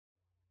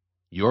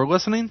You're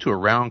listening to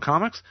Around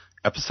Comics,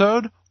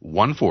 episode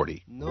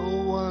 140. No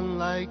one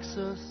likes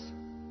us,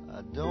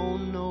 I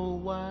don't know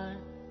why.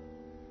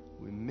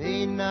 We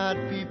may not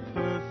be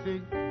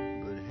perfect,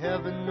 but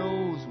heaven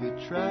knows we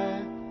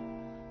try.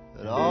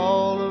 But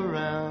all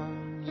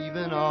around,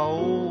 even our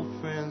old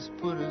friends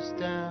put us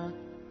down.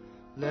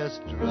 Let's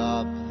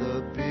drop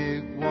the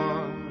big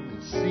one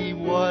and see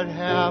what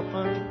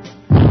happens.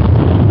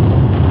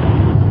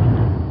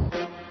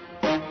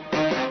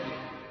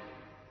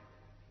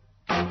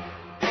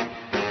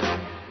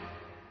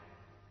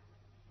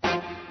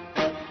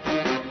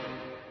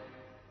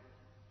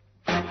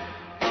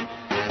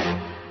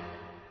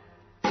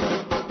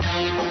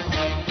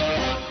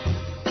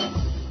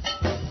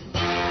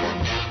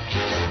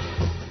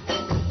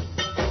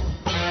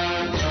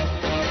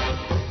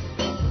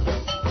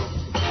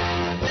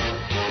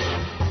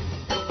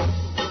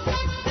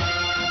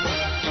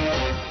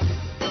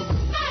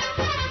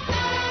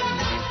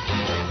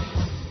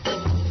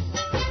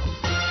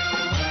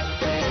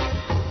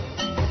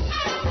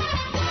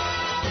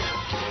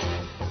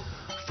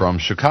 From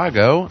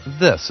Chicago,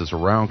 this is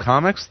Around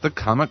Comics, the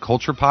comic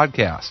culture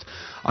podcast.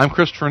 I'm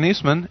Christopher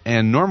Niesman,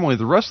 and normally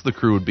the rest of the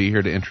crew would be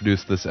here to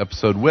introduce this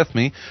episode with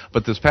me,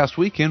 but this past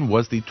weekend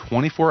was the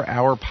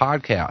 24-hour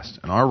podcast,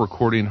 and our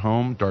recording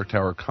home, Dark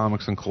Tower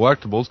Comics and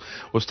Collectibles,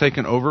 was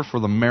taken over for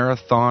the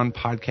marathon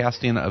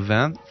podcasting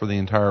event for the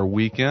entire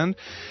weekend.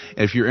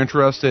 If you're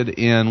interested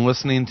in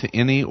listening to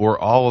any or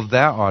all of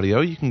that audio,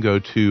 you can go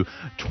to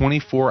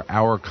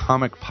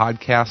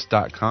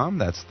 24hourcomicpodcast.com.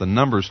 That's the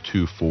numbers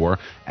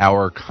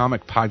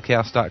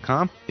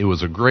 24hourcomicpodcast.com. It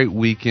was a great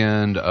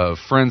weekend of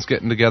friends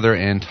getting together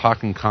and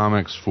talking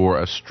comics for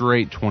a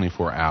straight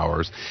 24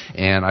 hours.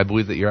 And I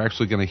believe that you're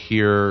actually going to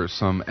hear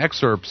some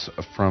excerpts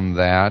from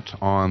that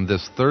on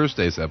this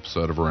Thursday's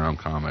episode of Around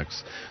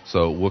Comics.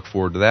 So look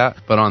forward to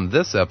that. But on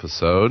this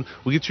episode,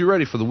 we'll get you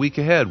ready for the week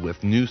ahead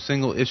with new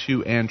single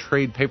issue and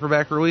trade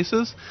paperback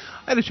releases.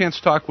 I had a chance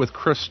to talk with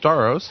Chris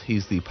Staros.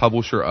 He's the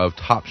publisher of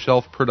Top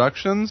Shelf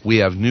Productions. We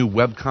have new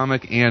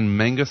webcomic and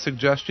manga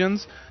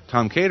suggestions.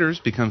 Tom Caters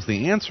becomes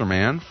the answer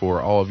man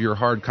for all of your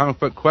hard comic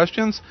book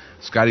questions.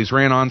 Scotty's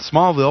rant on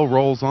Smallville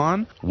rolls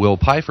on. Will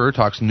Pfeiffer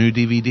talks new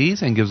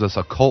DVDs and gives us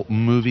a cult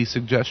movie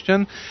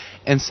suggestion.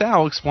 And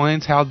Sal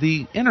explains how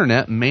the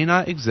internet may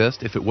not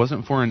exist if it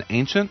wasn't for an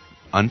ancient,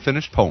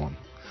 unfinished poem.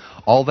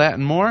 All that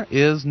and more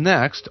is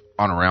next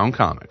on Around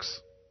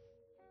Comics.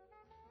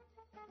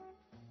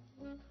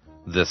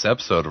 This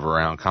episode of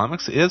Around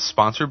Comics is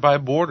sponsored by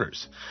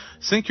Borders.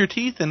 Sink your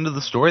teeth into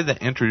the story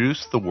that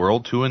introduced the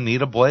world to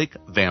Anita Blake,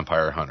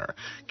 Vampire Hunter.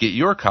 Get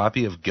your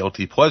copy of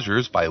Guilty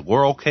Pleasures by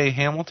Laurel K.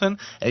 Hamilton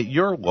at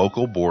your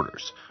local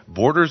Borders.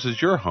 Borders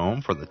is your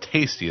home for the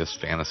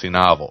tastiest fantasy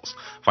novels.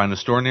 Find a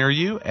store near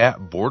you at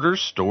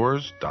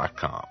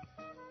bordersstores.com.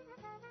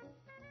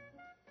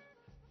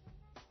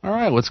 All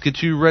right, let's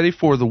get you ready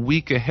for the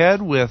week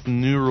ahead with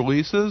new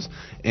releases.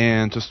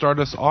 And to start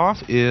us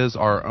off is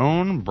our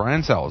own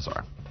Brian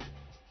Salazar.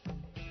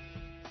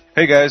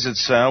 Hey guys,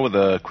 it's Sal with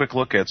a quick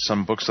look at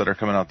some books that are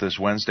coming out this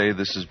Wednesday.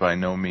 This is by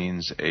no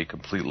means a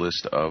complete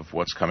list of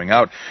what's coming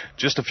out.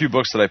 Just a few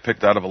books that I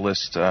picked out of a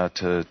list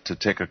to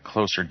take a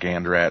closer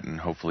gander at, and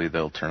hopefully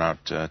they'll turn out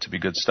to be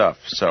good stuff.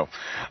 So,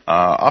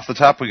 off the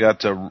top, we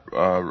got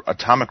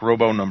Atomic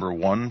Robo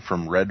 #1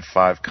 from Red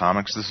 5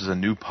 Comics. This is a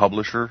new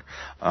publisher,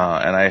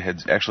 and I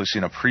had actually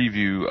seen a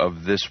preview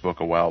of this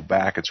book a while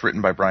back. It's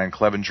written by Brian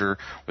Clevenger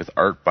with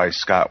art by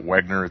Scott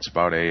Wegner. It's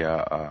about a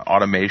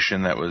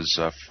automation that was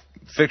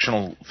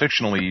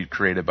fictionally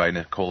created by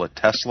Nikola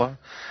Tesla,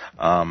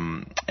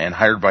 and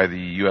hired by the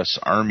U.S.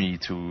 Army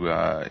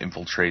to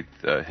infiltrate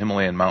the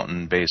Himalayan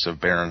mountain base of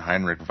Baron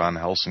Heinrich von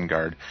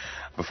Helsingard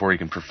before he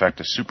can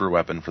perfect a super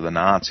weapon for the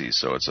Nazis.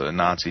 So it's a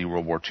Nazi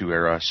World War II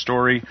era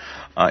story.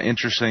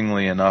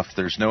 Interestingly enough,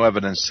 there's no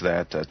evidence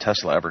that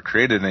Tesla ever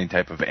created any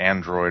type of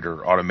android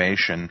or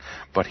automation,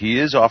 but he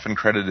is often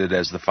credited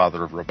as the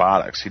father of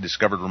robotics. He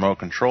discovered remote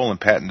control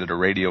and patented a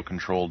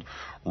radio-controlled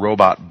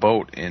robot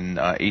boat in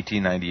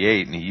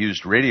 1898, and he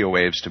used radio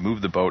waves to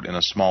move the boat in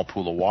a small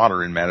pool of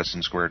water in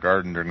Madison Square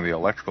Garden during the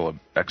electrical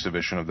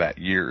exhibition of that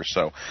year.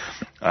 So,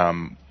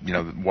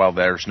 while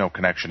there's no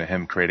connection to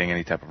him creating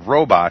any type of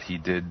robot, he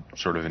did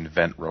sort of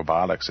invent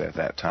robotics at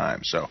that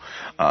time. So,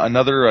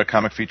 another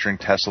comic featuring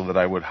Tesla that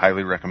I would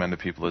highly recommend to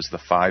people is The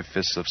Five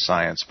Fists of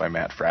Science by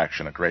Matt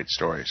Fraction, a great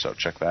story, so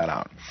check that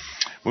out.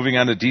 Moving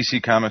on to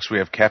DC Comics, we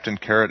have Captain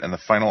Carrot and the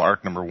Final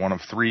Arc #1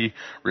 of 3,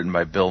 written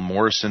by Bill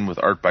Morrison with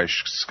art by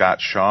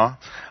Scott Shaw.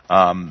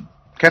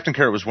 Captain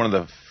Carrot was one of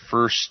the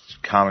first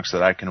comics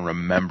that I can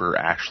remember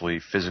actually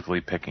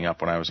physically picking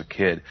up when I was a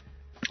kid.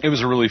 It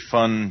was a really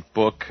fun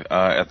book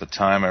at the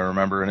time, I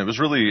remember, and it was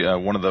really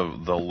one of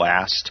the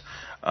last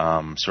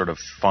sort of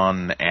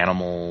fun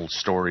animal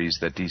stories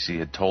that DC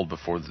had told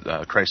before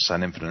Crisis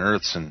on Infinite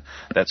Earths, and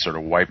that sort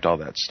of wiped all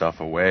that stuff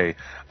away.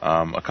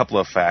 A couple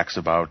of facts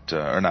about,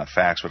 or not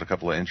facts, but a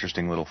couple of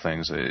interesting little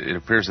things. It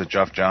appears that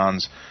Jeff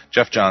Johns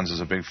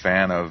is a big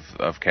fan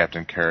of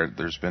Captain Carrot.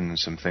 There's been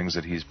some things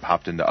that he's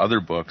popped into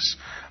other books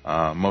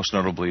Most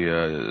notably,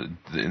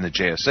 in the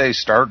JSA,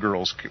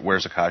 Stargirls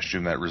wears a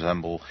costume that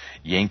resembles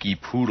Yankee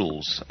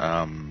Poodles,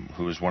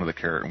 who is one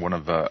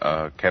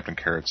of Captain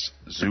Carrot's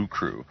zoo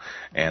crew.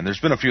 And there's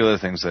been a few other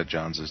things that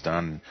Johns has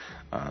done.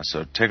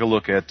 So take a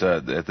look at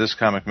this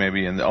comic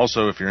maybe, and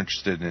also if you're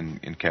interested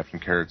in Captain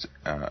Carrot's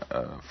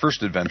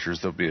first adventures,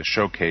 there'll be a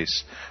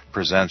showcase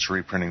presents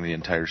reprinting the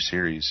entire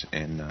series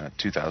in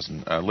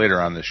 2000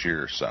 later on this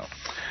year. So,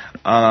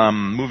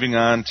 moving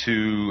on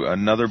to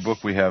another book,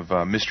 we have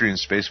Mystery in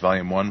Space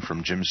Volume 1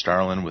 from Jim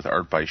Starlin with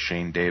art by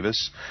Shane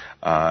Davis.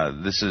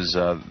 This is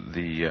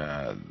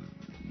the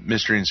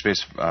Mystery in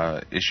Space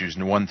issues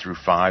 1 through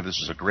 5.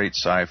 This is a great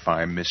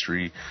sci-fi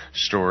mystery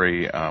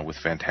story with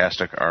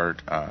fantastic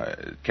art.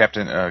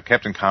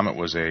 Captain Comet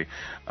was a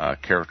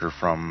character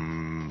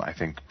from, I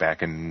think,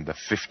 back in the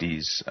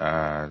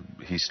 50s.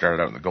 He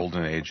started out in the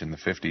Golden Age in the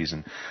 50s,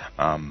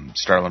 and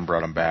Starlin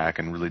brought him back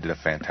and really did a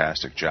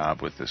fantastic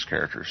job with this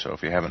character. So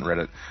if you haven't read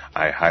it,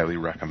 I highly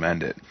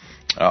recommend it.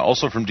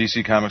 Also from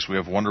DC Comics, we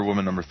have Wonder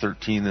Woman number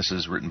 13. This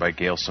is written by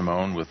Gail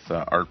Simone with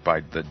art by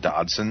the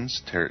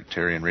Dodsons,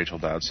 Terry and Rachel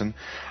Dodson.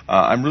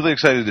 I'm really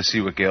excited to see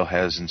what Gail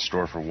has in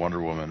store for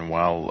Wonder Woman.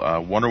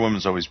 While Wonder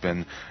Woman's always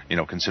been,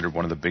 considered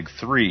one of the big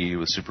three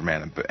with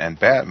Superman and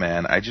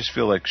Batman, I just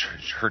feel like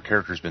her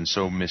character's been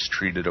so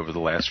mistreated over the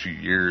last few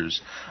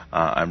years.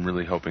 I'm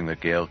really hoping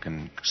that Gail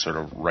can sort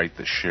of right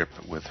the ship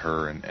with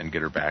her and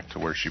get her back to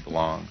where she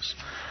belongs.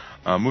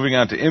 Moving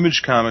on to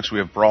Image Comics, we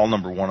have Brawl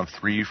number 1 of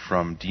 3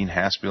 from Dean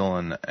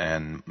Haspiel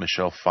and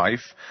Michelle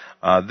Fife.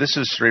 This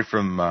is straight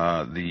from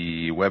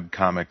the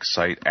webcomic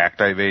site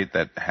Activate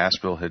that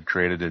Haspiel had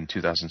created in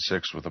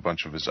 2006 with a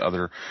bunch of his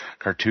other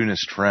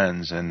cartoonist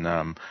friends, and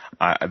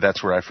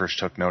that's where I first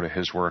took note of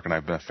his work, and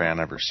I've been a fan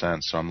ever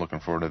since, so I'm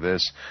looking forward to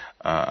this.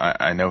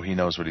 I know he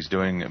knows what he's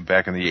doing.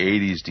 Back in the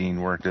 80s,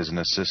 Dean worked as an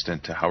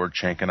assistant to Howard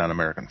Chaykin on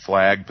American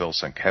Flag, Bill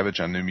Sienkiewicz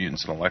on New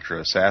Mutants and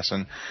Elektra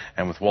Assassin,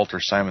 and with Walter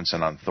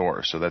Simonson on Thor.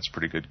 So that's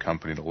pretty good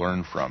company to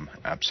learn from,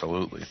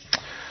 absolutely.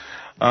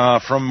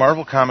 From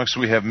Marvel Comics,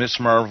 we have Miss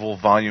Marvel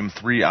Volume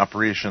 3,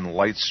 Operation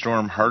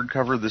Lightstorm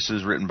hardcover. This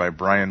is written by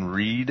Brian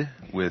Reed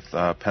with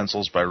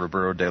pencils by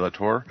Roberto De La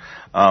Torre.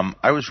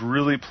 I was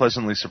really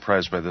pleasantly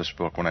surprised by this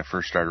book when I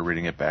first started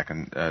reading it back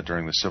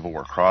during the Civil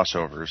War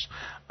crossovers.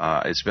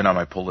 It's been on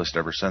my pull list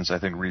ever since. I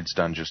think Reed's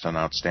done just an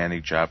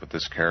outstanding job with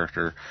this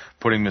character,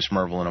 putting Miss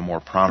Marvel in a more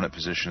prominent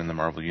position in the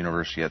Marvel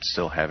Universe, yet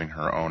still having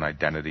her own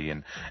identity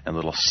and a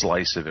little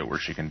slice of it where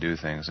she can do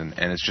things. And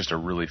it's just a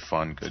really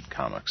fun, good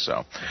comic.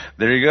 So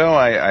there you go.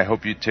 I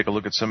hope you take a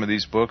look at some of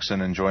these books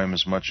and enjoy them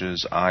as much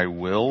as I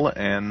will,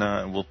 and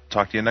we'll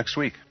talk to you next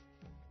week.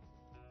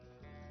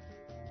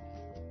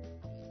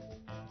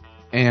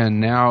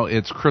 And now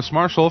it's Chris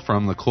Marshall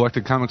from the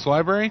Collected Comics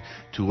Library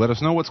to let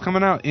us know what's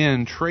coming out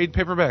in trade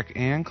paperback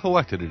and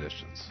collected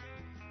editions.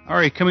 All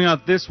right, coming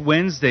out this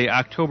Wednesday,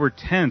 October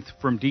 10th,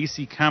 from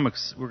DC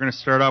Comics, we're going to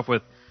start off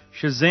with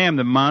Shazam,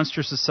 the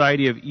Monster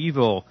Society of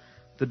Evil,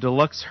 the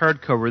deluxe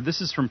hardcover. This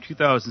is from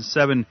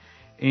 2007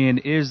 and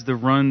is the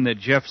run that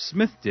Jeff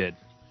Smith did.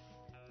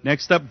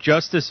 Next up,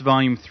 Justice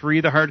Volume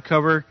 3, the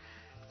hardcover,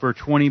 for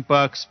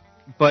 $20.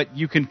 But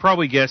you can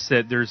probably guess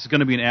that there's going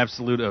to be an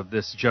absolute of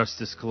this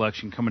Justice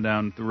collection coming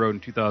down the road in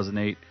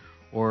 2008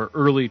 or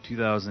early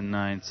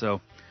 2009.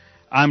 So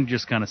I'm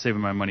just kind of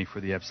saving my money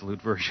for the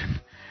absolute version.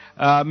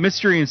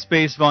 Mystery in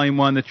Space Volume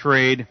 1, the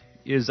trade,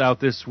 is out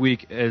this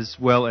week, as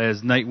well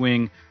as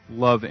Nightwing,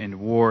 Love and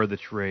War, the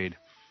trade.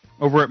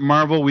 Over at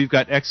Marvel, we've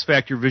got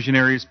X-Factor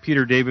Visionaries,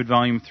 Peter David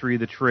Volume 3,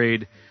 the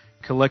trade,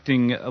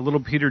 collecting a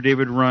little Peter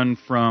David run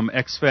from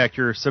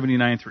X-Factor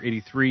 79 through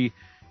 83,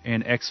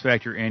 and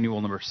X-Factor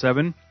Annual number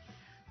 7.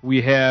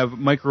 We have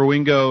Mike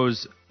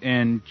Roingo's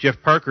and Jeff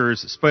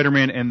Parker's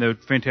Spider-Man and the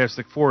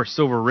Fantastic Four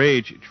Silver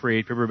Rage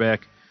trade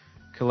paperback,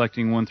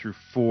 collecting 1 through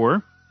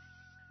 4.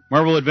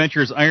 Marvel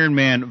Adventures Iron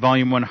Man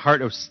Volume 1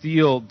 Heart of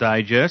Steel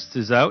Digest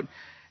is out,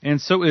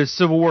 and so is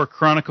Civil War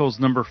Chronicles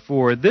number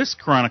 4. This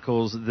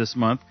Chronicles this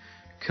month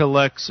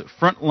collects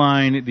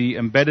Frontline, the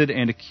Embedded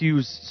and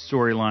Accused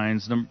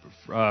storylines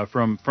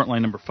from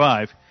Frontline number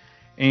 5,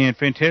 and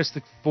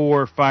Fantastic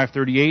Four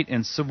 538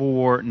 and Civil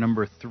War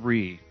number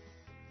 3.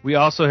 We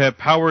also have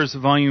Powers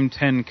Volume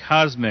 10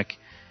 Cosmic,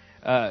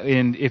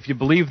 and if you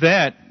believe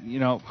that,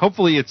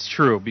 hopefully it's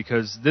true,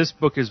 because this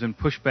book has been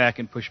pushed back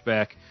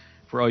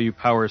for all you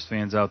Powers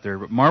fans out there.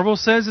 But Marvel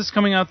says it's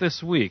coming out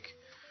this week,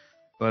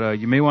 but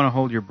you may want to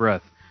hold your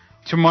breath.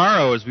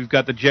 Tomorrow, we've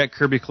got the Jack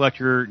Kirby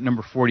Collector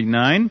number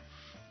 49.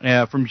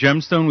 From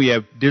Gemstone, we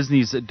have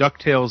Disney's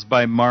DuckTales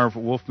by Marv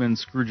Wolfman,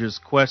 Scrooge's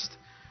Quest,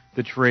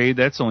 the trade.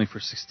 That's only for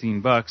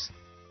 $16.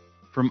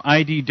 From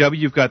IDW,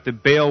 you've got the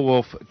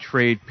Beowulf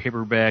trade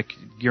paperback,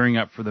 gearing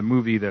up for the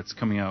movie that's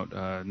coming out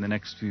in the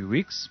next few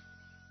weeks.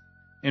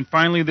 And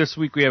finally, this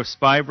week we have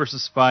Spy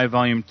vs. Spy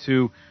Volume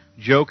 2,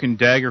 Joke and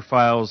Dagger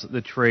Files,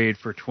 the trade,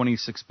 for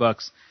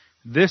 $26.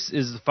 This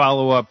is the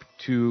follow-up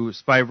to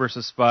Spy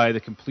vs. Spy, the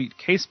complete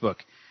casebook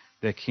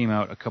that came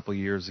out a couple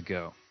years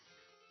ago.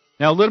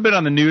 Now, a little bit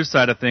on the news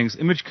side of things.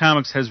 Image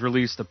Comics has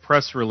released a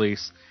press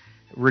release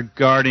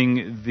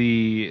regarding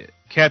the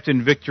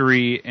Captain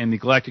Victory and the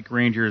Galactic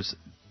Rangers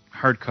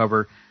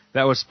hardcover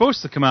that was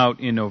supposed to come out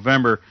in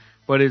November,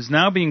 but is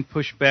now being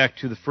pushed back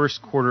to the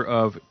first quarter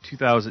of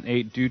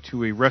 2008 due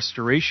to a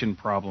restoration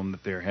problem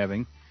that they're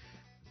having.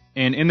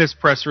 And in this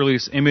press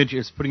release, Image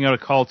is putting out a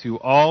call to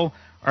all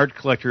art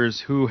collectors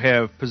who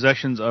have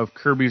possessions of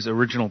Kirby's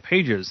original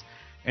pages.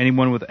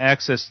 Anyone with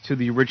access to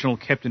the original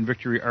Captain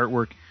Victory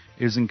artwork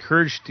is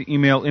encouraged to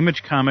email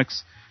Image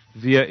Comics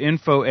via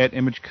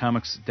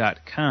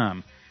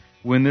info@imagecomics.com.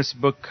 When this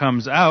book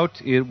comes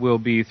out, it will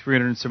be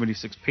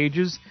 376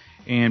 pages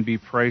and be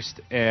priced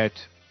at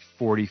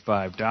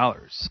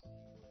 $45.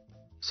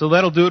 So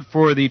that'll do it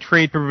for the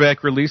trade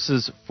paperback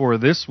releases for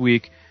this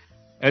week.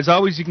 As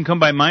always, you can come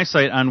by my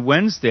site on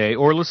Wednesday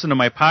or listen to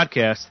my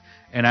podcast,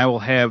 and I will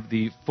have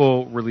the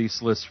full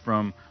release list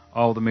from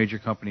all the major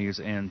companies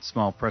and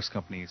small press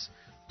companies,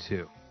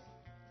 too.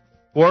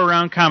 For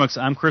Around Comics,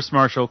 I'm Chris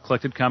Marshall,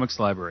 Collected Comics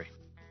Library.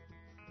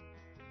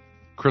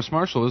 Chris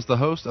Marshall is the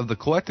host of the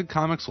Collected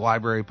Comics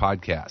Library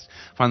podcast.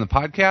 Find the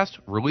podcast,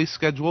 release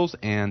schedules,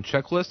 and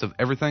checklist of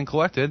everything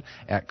collected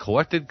at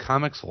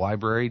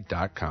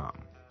collectedcomicslibrary.com.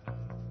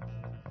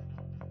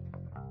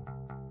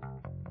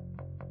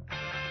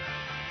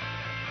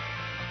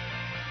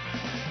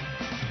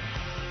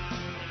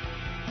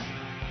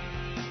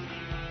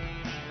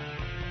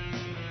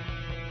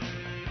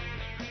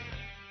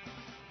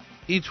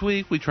 Each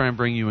week, we try and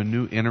bring you a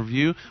new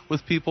interview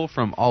with people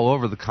from all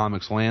over the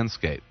comics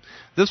landscape.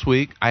 This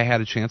week, I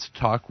had a chance to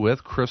talk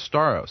with Chris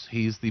Staros.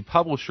 He's the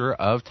publisher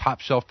of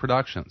Top Shelf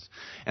Productions.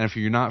 And if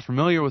you're not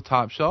familiar with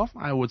Top Shelf,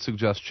 I would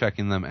suggest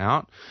checking them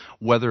out.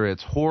 Whether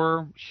it's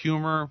horror,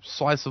 humor,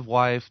 slice of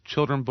life,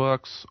 children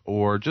books,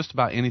 or just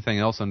about anything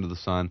else under the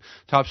sun,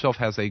 Top Shelf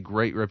has a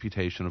great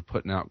reputation of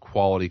putting out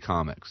quality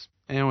comics.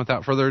 And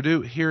without further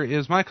ado, here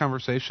is my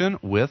conversation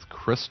with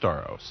Chris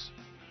Staros.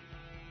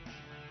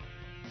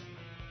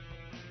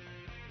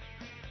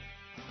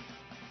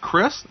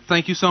 Chris,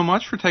 thank you so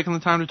much for taking the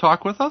time to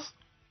talk with us.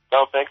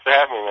 Oh, thanks for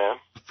having me, man.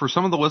 For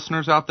some of the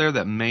listeners out there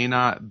that may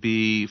not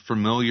be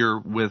familiar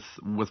with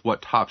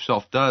what Top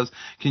Shelf does,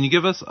 can you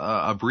give us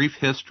a brief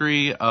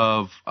history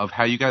of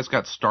how you guys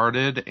got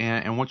started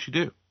and what you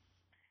do?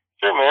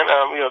 Sure, man.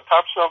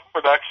 Top Shelf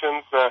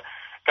Productions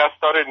got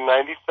started in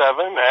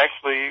 '97.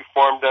 Actually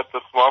formed at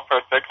the Small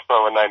Press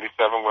Expo in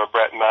 '97, where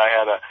Brett and I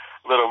had a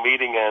little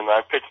meeting, and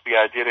I pitched the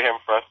idea to him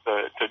for us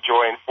to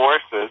join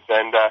forces.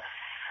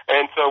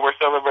 And so we're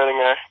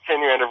celebrating a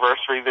 10-year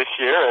anniversary this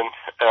year, and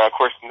of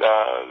course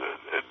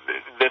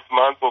this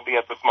month we'll be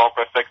at the Small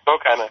Press Expo,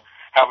 kind of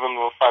having a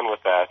little fun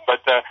with that.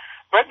 But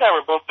Brett and I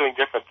were both doing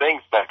different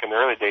things back in the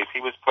early days. He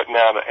was putting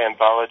out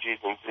anthologies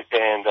and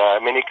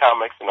mini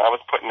comics, and I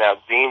was putting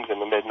out zines in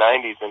the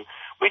mid-'90s, and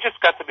we just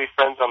got to be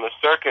friends on the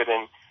circuit.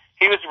 And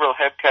he was a real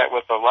headcat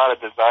with a lot of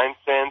design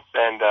sense,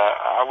 and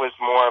I was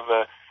more of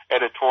a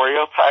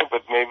editorial type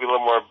with maybe a little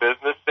more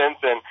business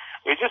sense, and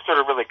we just sort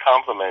of really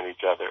complement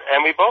each other.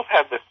 And we both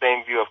had the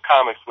same view of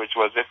comics, which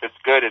was if it's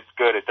good, it's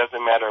good. It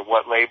doesn't matter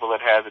what label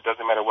it has. It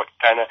doesn't matter what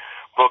kind of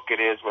book it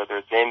is, whether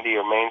it's indie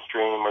or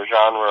mainstream or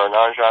genre or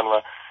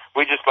non-genre.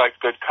 We just liked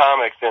good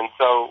comics. And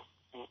so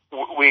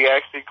we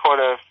actually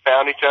kind of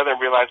found each other and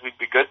realized we'd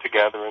be good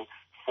together and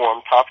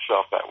formed Top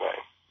Shelf that way.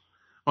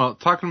 Well,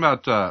 talking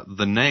about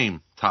the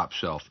name Top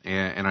Shelf,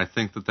 and I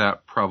think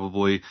that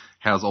probably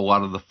has a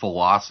lot of the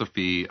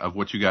philosophy of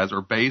what you guys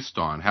are based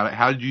on.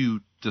 How did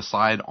you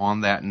decide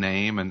on that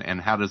name,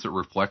 and how does it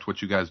reflect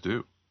what you guys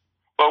do?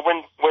 Well,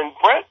 when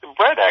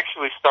Brett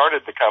actually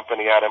started the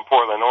company out in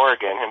Portland,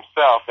 Oregon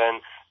himself, and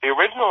the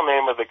original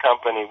name of the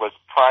company was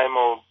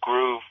Primal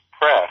Groove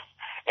Press,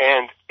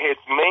 and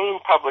its main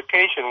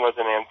publication was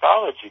an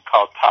anthology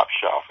called Top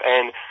Shelf.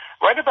 And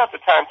right about the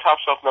time Top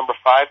Shelf number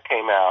 5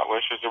 came out,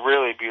 which was a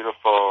really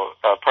beautiful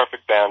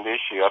Perfect Bound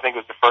issue, I think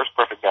it was the first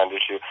Perfect Bound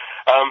issue,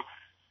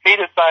 he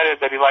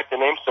decided that he liked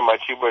the name so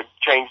much he would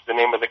change the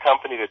name of the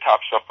company to Top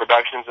Shelf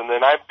Productions, and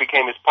then I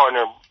became his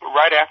partner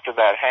right after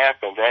that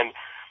happened. And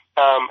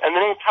the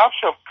name Top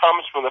Shelf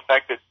comes from the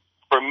fact that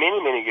for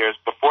many, many years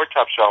before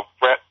Top Shelf,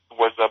 Brett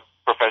was a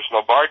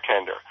professional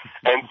bartender.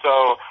 And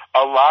so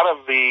a lot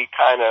of the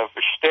kind of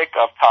shtick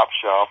of Top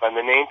Shelf, and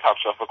the name Top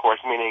Shelf, of course,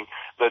 meaning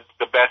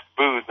the best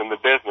booze in the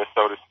business,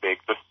 so to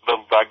speak, the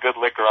good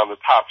liquor on the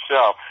top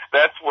shelf,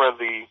 that's where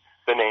the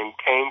name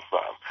came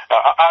from.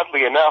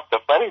 Oddly enough, the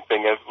funny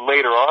thing is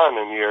later on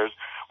in years,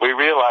 we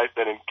realized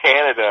that in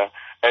Canada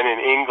and in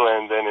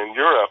England and in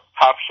Europe,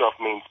 Top Shelf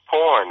means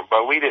porn,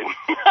 but we didn't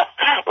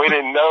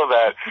know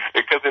that,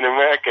 because in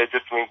America it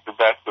just means the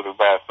best of the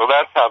best. So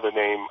that's how the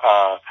name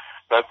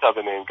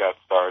got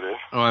started.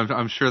 Oh,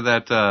 I'm sure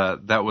that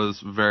that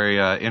was very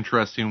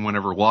interesting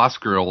whenever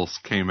Lost Girls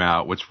came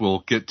out, which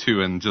we'll get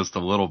to in just a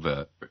little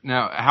bit.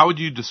 Now, how would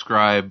you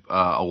describe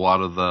a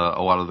lot of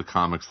the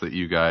comics that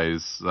you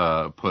guys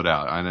put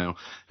out? I know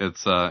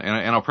it's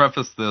and I'll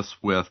preface this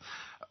with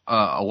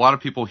a lot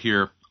of people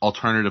hear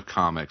alternative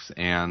comics,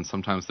 and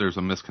sometimes there's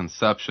a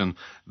misconception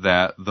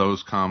that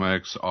those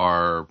comics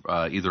are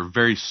either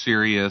very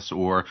serious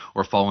or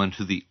fall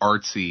into the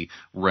artsy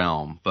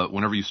realm. But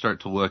whenever you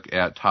start to look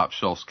at Top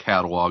Shelf's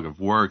catalog of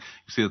work,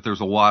 you see that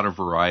there's a lot of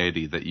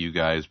variety that you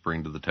guys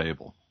bring to the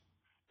table.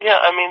 Yeah,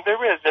 I mean,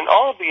 there is, and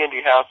all of the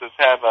indie houses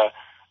have a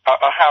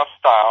house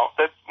style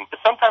that's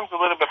sometimes a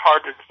little bit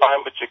harder to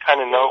find, but you kind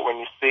of know it when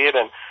you see it.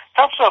 And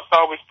Top Shelf's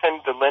always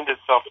tended to lend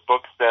itself to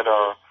books that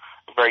are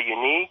very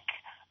unique,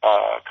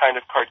 kind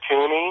of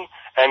cartoony,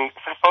 and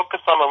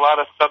focus on a lot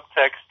of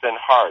subtext and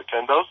heart.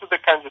 And those are the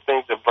kinds of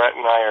things that Brett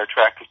and I are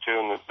attracted to,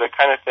 and the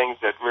kind of things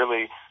that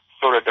really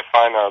sort of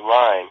define our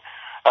line.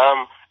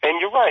 And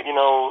you're right, you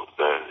know,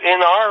 in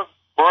our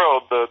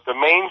world, the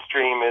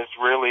mainstream is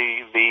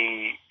really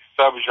the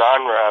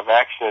subgenre of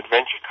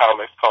action-adventure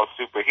comics called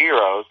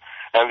superheroes,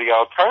 and the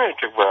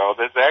alternative world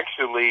is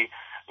actually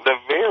the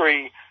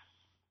very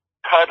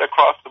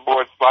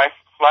cut-across-the-board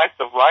slice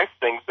of life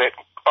things that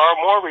are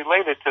more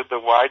related to the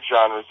wide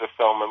genres of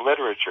film and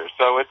literature.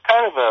 So it's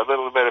kind of a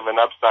little bit of an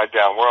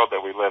upside-down world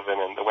that we live in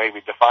and the way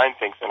we define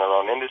things in our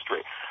own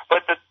industry.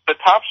 But the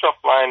Top Shelf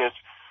line is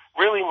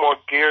really more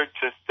geared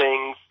to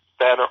things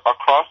that are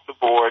across the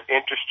board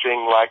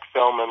interesting, like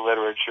film and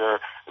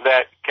literature,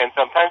 that can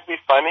sometimes be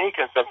funny,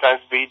 can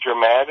sometimes be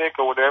dramatic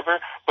or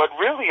whatever, but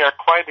really are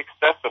quite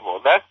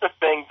accessible. That's the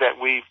thing that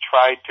we've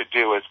tried to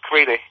do, is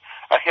create a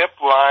hip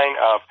line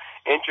of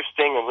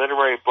interesting and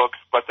literary books,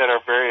 but that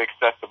are very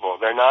accessible.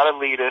 They're not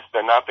elitist.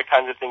 They're not the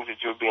kinds of things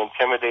that you would be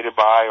intimidated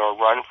by or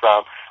run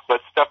from,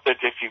 but stuff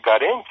that if you got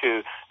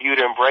into,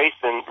 you'd embrace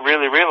and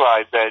really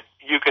realize that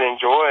you can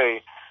enjoy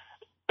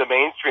the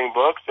mainstream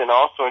books and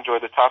also enjoy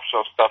the Top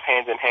Shelf stuff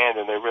hand in hand,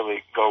 and they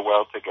really go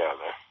well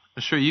together.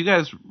 Sure, you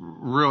guys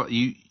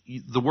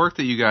the work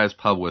that you guys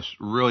publish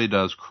really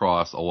does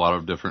cross a lot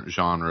of different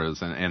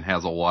genres and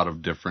has a lot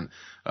of different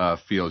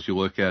fields. You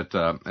look at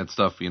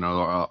stuff, you know,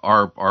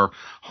 our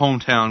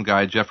hometown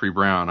guy Jeffrey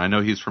Brown. I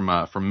know he's from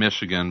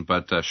Michigan,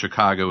 but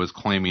Chicago is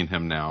claiming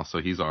him now, so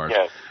he's ours.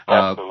 Yes,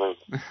 absolutely.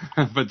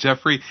 But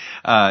Jeffrey,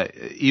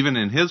 even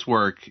in his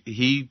work,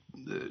 he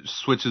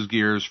switches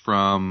gears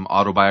from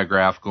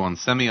autobiographical and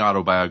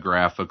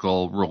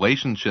semi-autobiographical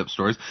relationship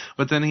stories,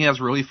 but then he has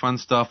really fun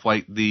stuff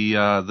like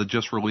the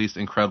just released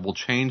Incredible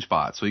Change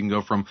Bot. So he can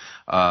go from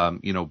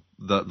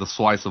the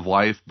Slice of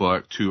Life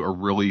book to a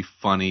really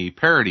funny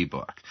parody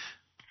book.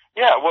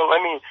 Yeah, well, I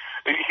mean,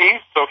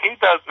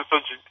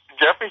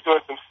 Jeffrey's doing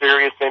some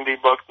serious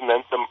indie books and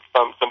then some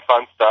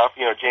fun stuff.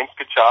 You know, James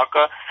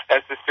Kachalka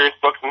has the serious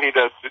books, and he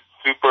does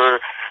Super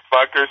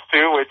Fuckers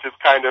too, which is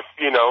kind of,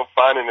 you know,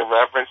 fun and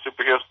irreverent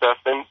superhero stuff.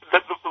 And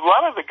a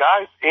lot of the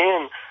guys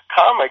in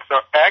comics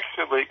are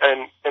actually,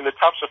 and in the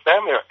Top Shelf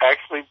family, are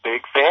actually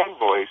big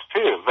fanboys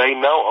too. They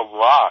know a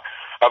lot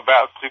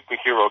about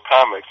superhero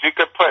comics. You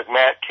could put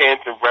Matt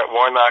Kent and Brett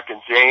Warnock and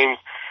James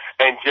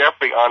and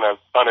Jeffrey on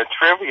a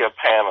trivia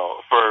panel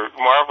for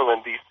Marvel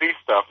and DC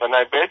stuff, and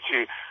I bet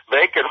you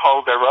they could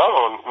hold their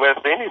own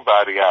with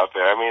anybody out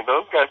there. I mean,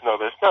 those guys know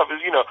their stuff.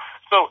 You know,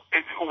 so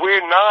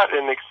we're not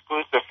an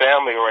exclusive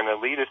family or an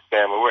elitist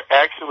family. We're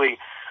actually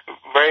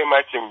very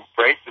much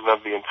embracive of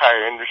the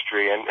entire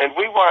industry, and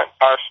we want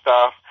our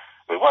stuff.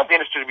 We want the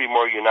industry to be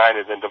more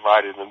united than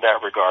divided in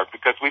that regard,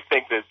 because we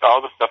think that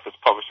all the stuff that's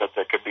published out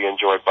there could be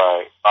enjoyed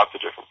by lots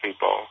of different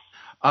people.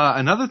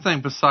 Another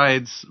thing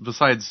besides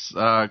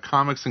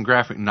comics and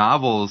graphic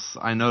novels,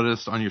 I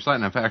noticed on your site,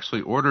 and I've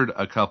actually ordered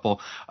a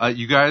couple,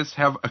 you guys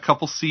have a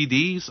couple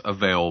CDs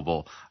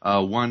available,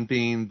 one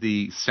being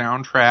the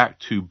soundtrack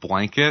to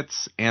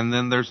Blankets, and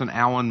then there's an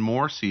Alan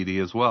Moore CD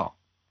as well.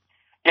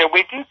 Yeah,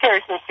 we do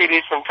carry some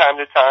CDs from time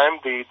to time.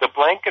 The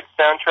Blankets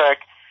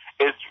soundtrack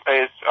is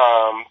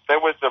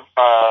there was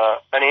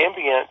an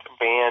ambient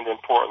band in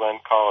Portland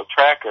called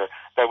Tracker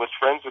that was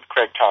friends with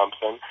Craig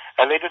Thompson,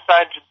 and they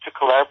decided to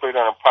collaborate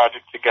on a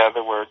project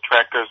together where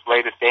Tracker's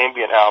latest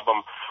ambient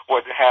album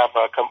would have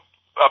a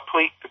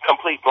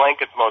complete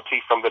blankets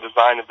motif, from the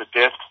design of the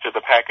discs to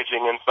the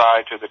packaging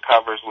inside to the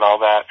covers and all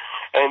that.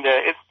 And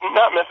it's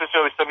not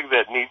necessarily something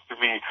that needs to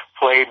be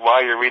played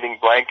while you're reading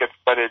Blankets,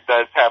 but it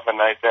does have a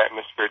nice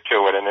atmosphere to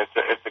it, and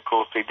it's a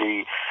cool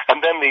CD.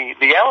 And then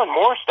the Alan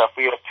Moore stuff,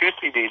 we have 2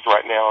 CDs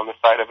right now on the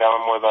site of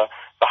Alan Moore, the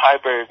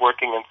Highbury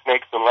Working and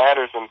Snakes and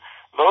Ladders, and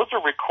those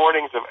are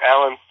recordings of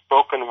Alan's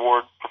spoken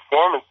word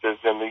performances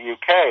in the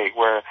UK,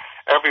 where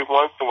every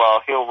once in a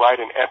while he'll write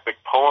an epic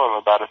poem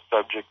about a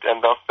subject,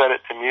 and they'll set it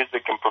to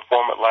music and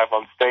perform it live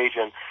on stage.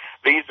 And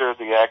these are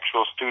the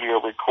actual studio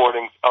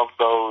recordings of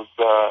those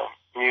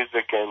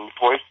music and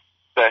voice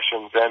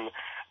sessions, and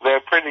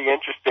they're pretty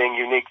interesting,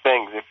 unique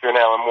things. If you're an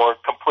Alan Moore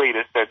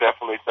completist, they're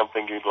definitely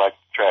something you'd like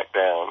to track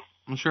down.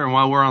 Sure, and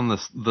while we're on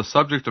the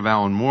subject of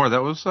Alan Moore,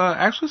 that was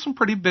actually some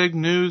pretty big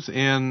news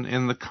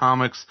in the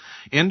comics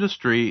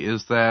industry,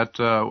 is that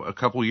a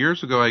couple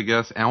years ago, I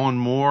guess, Alan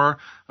Moore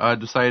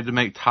decided to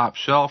make Top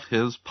Shelf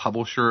his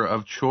publisher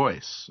of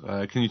choice.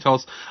 Can you tell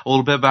us a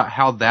little bit about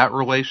how that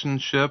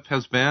relationship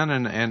has been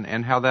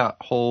and how that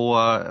whole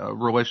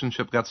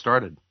relationship got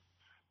started?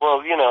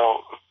 Well, you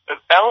know,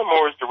 Alan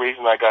Moore is the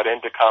reason I got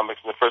into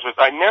comics in the first place.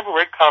 I never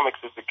read comics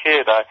as a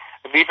kid.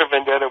 V for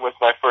Vendetta was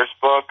my first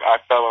book. I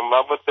fell in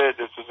love with it.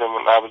 This was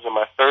when I was in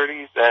my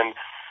 30s, and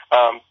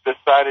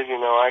decided,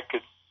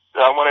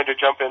 I wanted to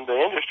jump in the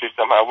industry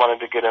somehow. I wanted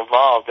to get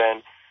involved,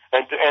 and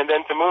then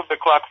to move the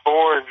clock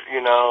forward,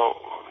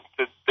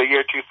 to the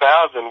year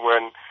 2000,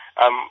 when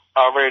I'm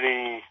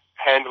already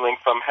handling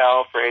From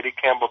Hell for Eddie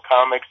Campbell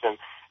Comics and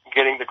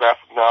getting the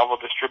graphic novel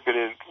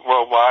distributed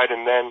worldwide,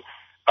 and then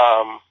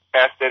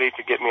asked Eddie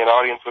to get me an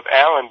audience with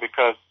Alan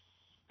because,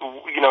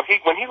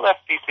 when he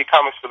left DC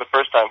Comics for the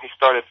first time, he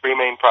started three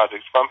main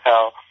projects: From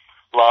Hell,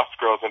 Lost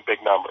Girls, and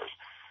Big Numbers.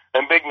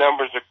 And Big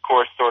Numbers, of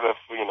course, sort of,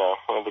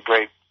 one of the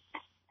great,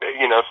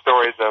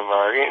 stories of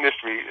our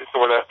industry,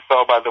 sort of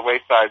fell by the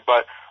wayside.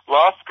 But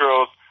Lost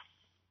Girls,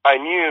 I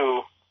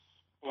knew,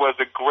 was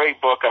a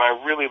great book, and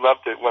I really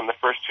loved it when the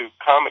first two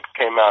comics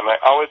came out, and I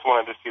always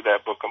wanted to see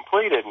that book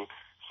completed. And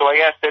so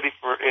I asked Eddie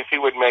if he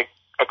would make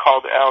a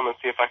call to Alan and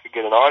see if I could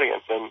get an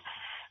audience. And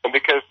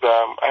because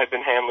I had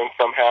been handling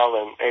From Hell,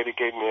 and Eddie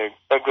gave me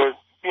a good,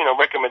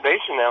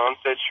 recommendation, Alan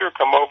said, sure,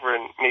 come over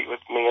and meet with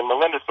me and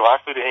Melinda. So I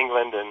flew to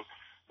England, and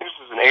this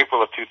was in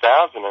April of 2000,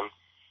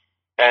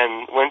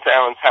 and went to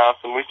Alan's house,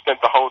 and we spent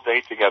the whole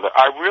day together.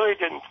 I really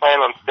didn't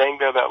plan on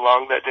staying there that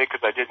long that day because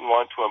I didn't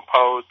want to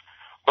impose,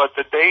 but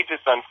the day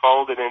just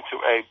unfolded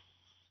into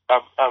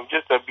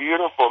just a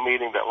beautiful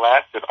meeting that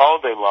lasted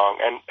all day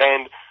long,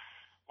 and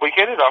we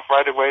hit it off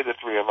right away, the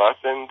three of us,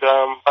 and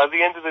by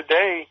the end of the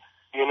day,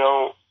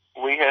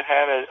 we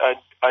had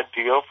a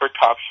deal for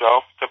Top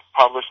Shelf to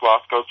publish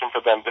Lost Girls and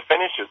for them to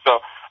finish it. So,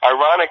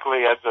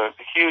 ironically, as a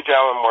huge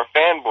Alan Moore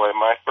fanboy,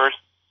 my first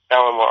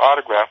Alan Moore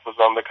autograph was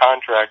on the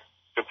contract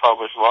to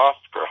publish Lost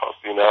Girls,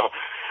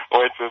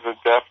 which was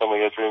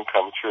definitely a dream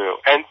come true.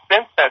 And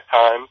since that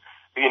time,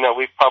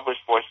 we've published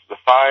Voices of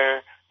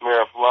Fire,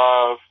 Mirror of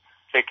Love,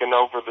 taken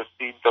over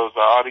those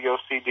audio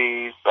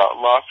CDs,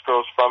 Lost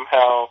Girls, From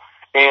Hell,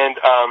 and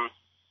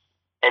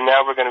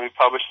now we're going to be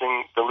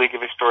publishing The League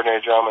of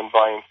Extraordinary Gentlemen,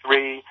 Volume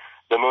 3,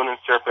 The Moon and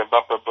Serpent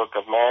Bumper Book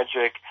of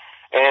Magic,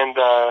 and,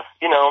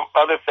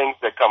 other things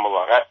that come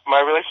along.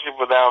 My relationship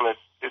with Alan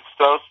is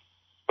so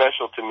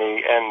special to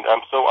me, and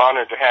I'm so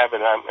honored to have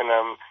it.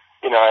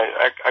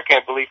 I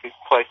can't believe he's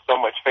placed so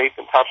much faith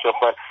in Top Shelf,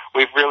 but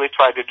we've really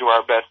tried to do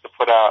our best to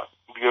put out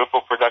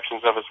beautiful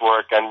productions of his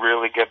work and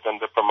really give them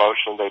the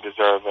promotion they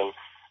deserve, and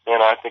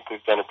I think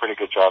we've done a pretty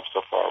good job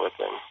so far with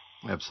him.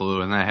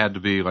 Absolutely, and that had to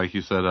be, like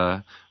you said,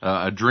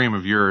 a dream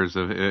of yours.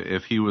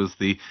 If he was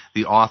the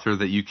author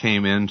that you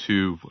came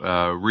into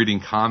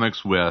reading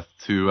comics with,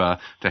 to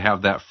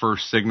have that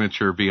first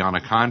signature be on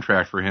a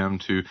contract for him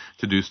to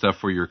do stuff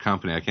for your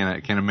company, I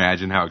can't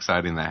imagine how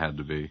exciting that had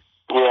to be.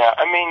 Yeah,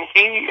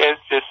 he is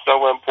just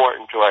so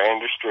important to our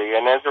industry,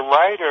 and as a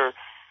writer,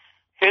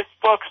 his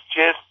books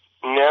just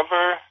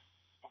never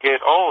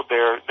get old.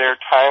 They're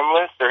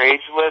timeless, they're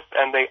ageless,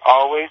 and they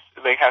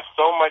have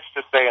so much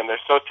to say, and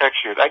they're so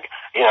textured.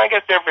 I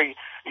guess every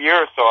year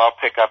or so I'll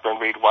pick up and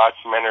read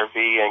Watchmen or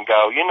V and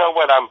go, you know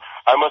what,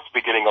 I must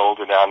be getting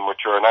older now and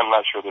mature, and I'm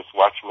not sure this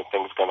Watchmen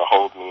thing's going to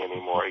hold me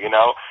anymore, And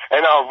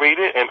I'll read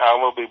it, and I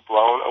will be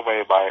blown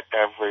away by it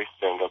every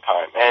single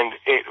time. And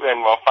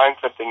I'll find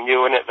something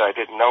new in it that I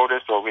didn't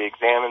notice, or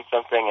re-examine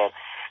something, and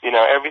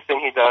everything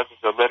he does is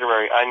a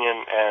literary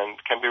onion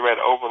and can be read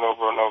over and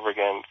over and over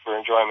again for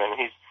enjoyment.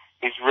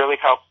 He's really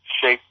helped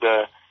shape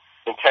the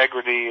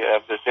integrity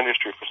of this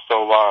industry for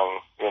so long.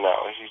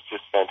 He's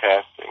just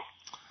fantastic.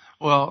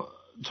 Well,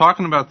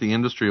 talking about the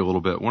industry a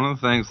little bit, one of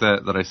the things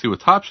that I see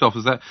with Top Shelf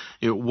is that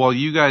while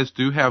you guys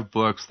do have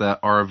books that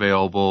are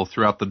available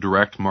throughout the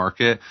direct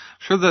market, I'm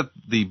sure that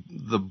the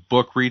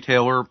book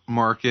retailer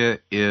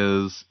market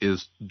is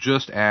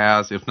just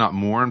as, if not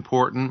more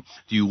important.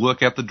 Do you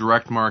look at the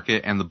direct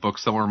market and the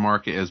bookseller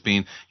market as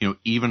being,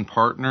 even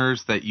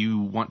partners that you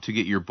want to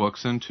get your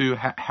books into?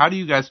 How do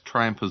you guys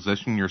try and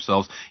position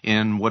yourselves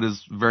in what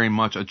is very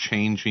much a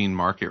changing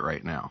market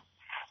right now?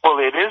 Well,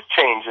 it is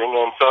changing,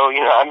 and so,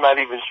 I'm not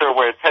even sure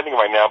where it's heading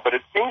right now, but it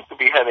seems to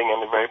be heading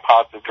in a very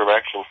positive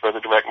direction for the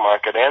direct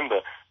market and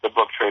the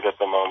book trade at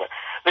the moment.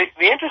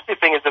 The interesting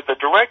thing is that the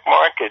direct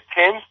market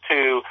tends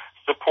to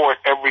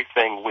support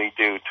everything we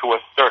do to a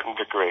certain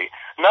degree.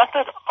 Not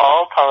that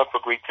all comic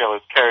book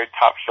retailers carry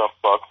Top Shelf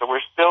books, but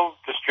we're still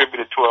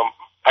distributed to a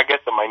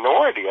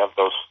minority of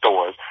those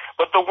stores,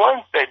 but the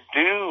ones that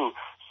do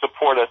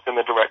support us in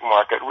the direct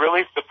market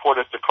really support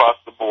us across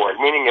the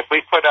board, meaning if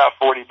we put out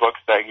 40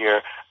 books that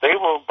year, they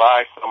will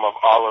buy some of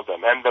all of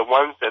them, and the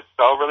ones that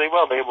sell really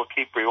well, they will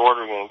keep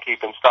reordering and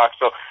keep in stock.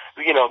 So,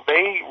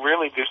 they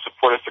really do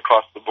support us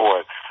across the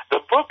board. The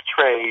book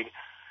trade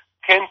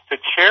tends to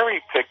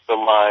cherry pick the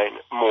line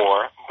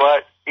more,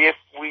 but if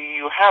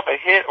you have a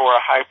hit or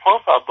a high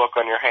profile book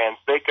on your hands,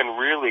 they can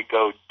really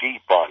go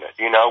deep on it,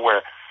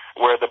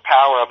 where the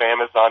power of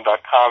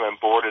Amazon.com and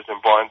Borders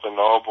and Barnes &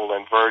 Noble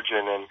and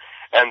Virgin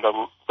and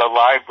the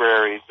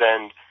libraries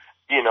and,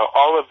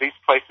 all of these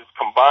places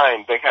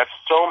combined, they have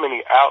so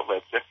many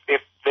outlets.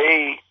 If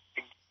the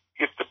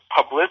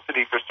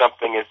publicity for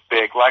something is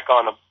big, like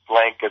on a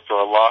Blankets or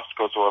a Lost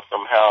Girls or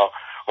From Hell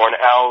or an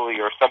Owly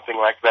or something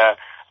like that,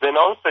 then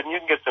all of a sudden you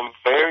can get some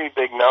very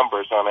big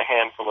numbers on a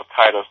handful of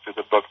titles through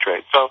the book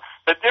trade. So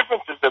the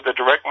difference is that the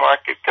direct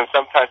market can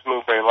sometimes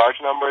move very large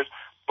numbers,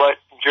 but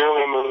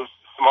generally moves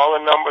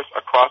smaller numbers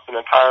across an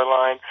entire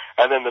line,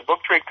 and then the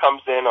book trade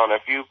comes in on a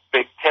few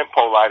big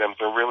tentpole items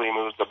and really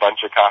moves a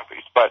bunch of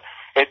copies. But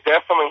it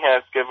definitely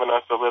has given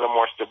us a little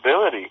more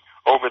stability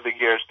over the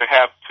years to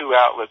have two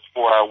outlets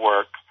for our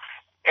work,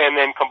 and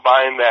then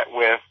combine that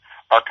with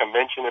our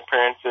convention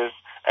appearances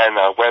and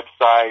our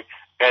website,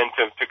 and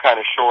to kind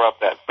of shore up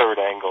that third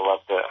angle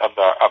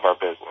of our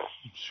business.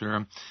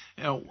 Sure.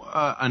 You know,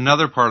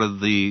 another part of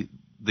the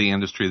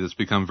industry that's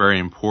become very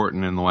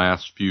important in the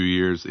last few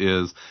years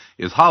is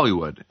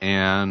Hollywood,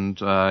 and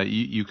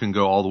you can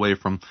go all the way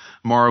from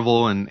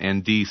Marvel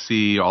and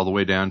DC all the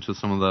way down to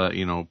some of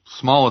the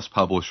smallest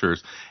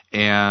publishers,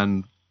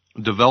 and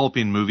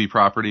developing movie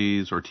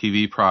properties or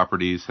TV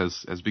properties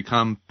has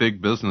become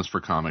big business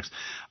for comics.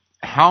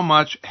 How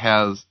much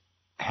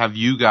have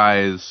you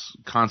guys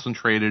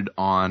concentrated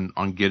on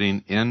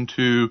getting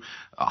into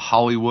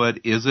Hollywood?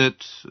 Is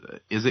it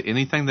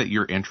anything that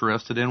you're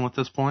interested in at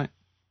this point?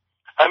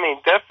 I mean,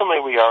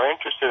 definitely we are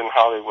interested in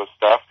Hollywood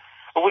stuff.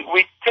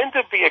 We tend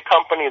to be a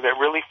company that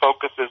really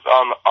focuses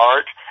on the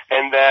art,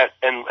 and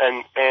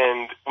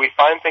we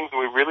find things that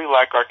we really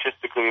like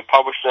artistically, we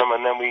publish them,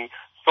 and then we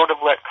sort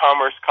of let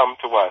commerce come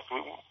to us.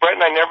 Brett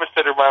and I never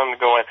sit around and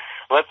going,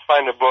 let's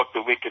find a book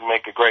that we could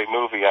make a great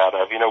movie out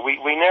of. We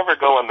never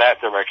go in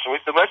that direction.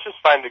 We said, let's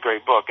just find a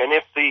great book. And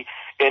if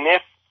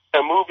a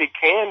movie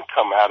can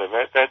come out of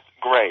it, that's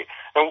great.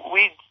 And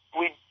we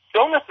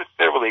don't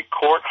necessarily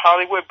court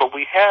Hollywood, but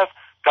we have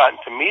gotten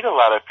to meet a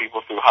lot of people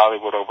through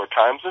Hollywood over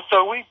time. And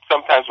so we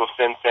sometimes will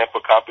send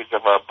sample copies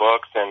of our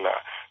books and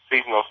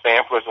seasonal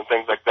samplers and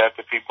things like that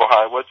to people in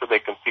Hollywood so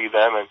they can see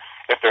them, and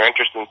if they're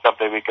interested in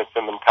something, we can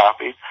send them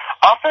copies.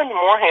 Often, in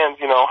more hands,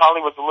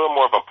 Hollywood's a little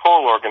more of a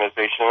pull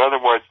organization. In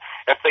other words,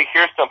 if they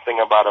hear something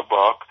about a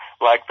book,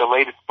 like the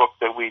latest book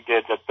that we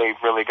did that they've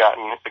really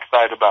gotten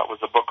excited about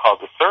was a book called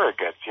The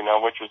Surrogates,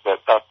 which was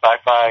that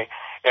sci-fi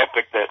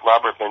epic that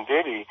Robert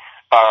Venditti,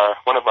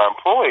 one of our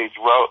employees,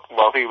 wrote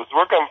while he was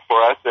working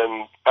for us,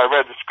 and I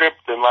read the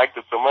script and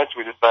liked it so much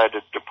we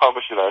decided to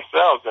publish it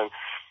ourselves. And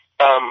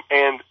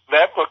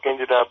that book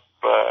ended up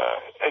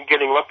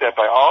getting looked at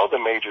by all the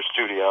major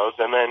studios,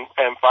 and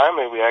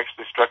finally we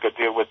actually struck a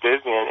deal with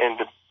Disney, and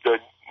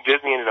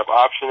Disney ended up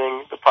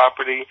optioning the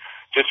property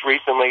just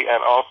recently,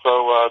 and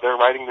also they're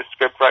writing the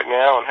script right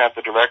now and have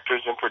the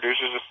directors and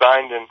producers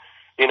assigned, and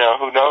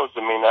who knows?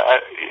 I mean,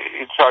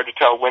 it's hard to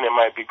tell when it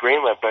might be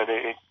greenlit, but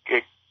it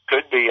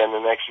could be in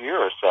the next year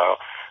or so.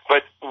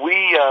 But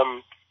we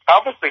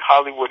obviously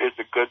Hollywood is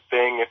a good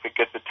thing if it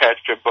gets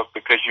attached to a book,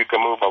 because you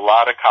can move a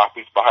lot of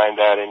copies behind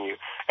that, and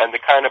the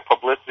kind of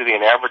publicity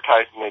and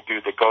advertising they do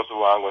that goes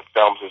along with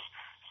films is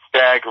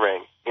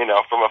staggering,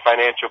 from a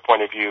financial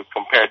point of view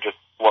compared to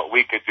what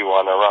we could do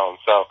on our own.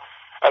 So,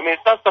 I mean,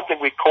 it's not something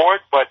we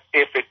court, but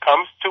if it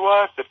comes to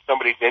us, if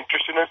somebody's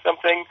interested in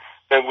something,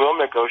 then we'll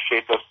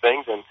negotiate those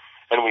things, and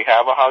we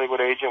have a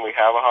Hollywood agent, we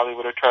have a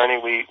Hollywood attorney,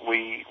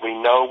 we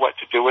know what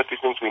to do with these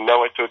things, we know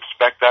what to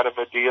expect out of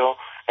a deal,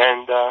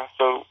 and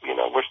so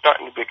we're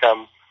starting to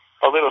become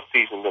a little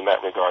seasoned in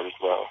that regard as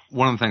well.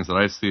 One of the things that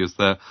I see is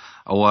that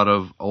a lot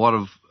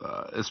of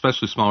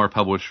especially smaller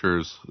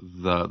publishers,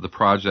 the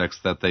projects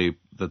that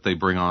they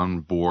bring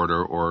on board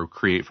or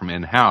create from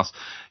in-house,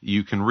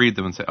 you can read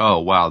them and say, oh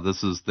wow,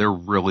 they're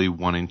really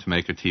wanting to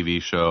make a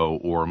TV show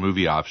or a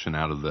movie option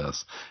out of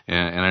this,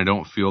 and I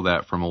don't feel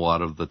that from a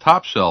lot of the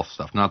top shelf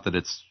stuff. Not that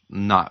it's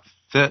not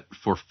fit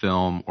for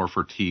film or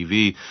for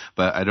TV,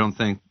 but I don't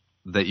think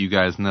that you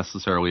guys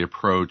necessarily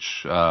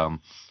approach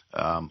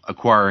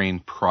acquiring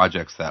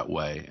projects that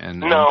way.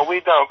 No,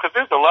 we don't, because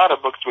there's a lot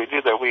of books we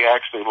do that we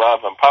actually love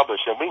and publish,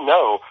 and we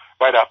know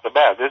right off the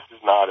bat this is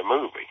not a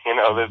movie,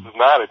 this is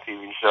not a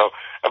TV show,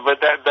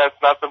 but that's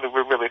not something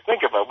we really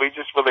think about. We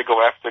just really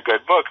go after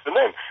good books, and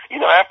then,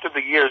 after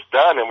the year's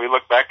done and we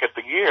look back at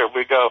the year,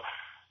 we go,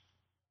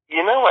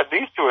 you know what,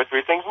 these 2 or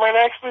 3 things might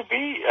actually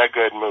be a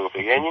good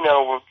movie. And,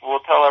 we'll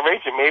tell our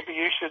agent, maybe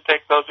you should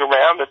take those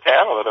around the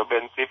town a little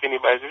bit and see if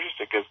anybody's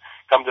interested, because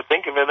come to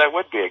think of it, that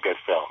would be a good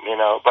film,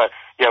 But,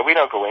 we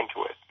don't go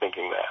into it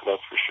thinking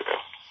that's for sure.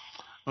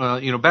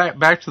 Well,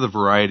 back to the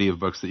variety of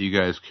books that you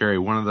guys carry.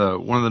 One of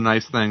the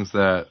nice things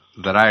that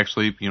I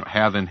actually,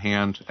 have in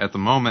hand at the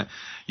moment,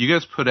 you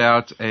guys put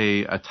out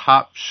a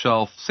top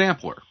shelf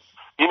sampler.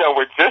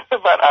 We're just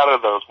about out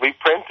of those. We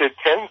printed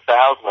 10,000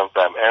 of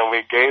them, and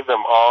we gave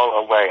them all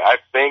away. I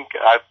think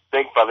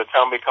by the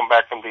time we come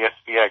back from the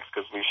SPX,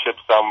 because we shipped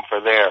some for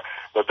there,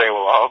 that they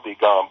will all be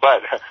gone.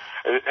 But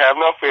have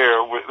no fear.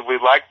 We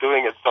like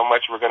doing it so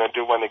much, we're going to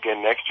do one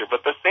again next year.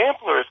 But the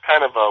sampler is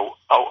kind of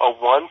a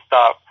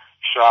one-stop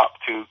shop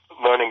to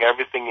learning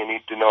everything you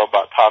need to know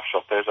about Top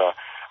Shelf. There's our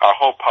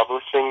whole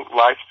publishing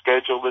life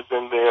schedule is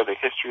in there, the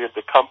history of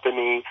the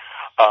company,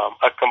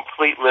 a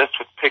complete list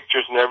with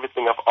pictures and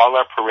everything of all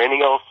our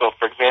perennials. So,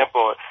 for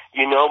example,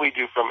 we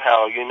do From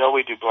Hell,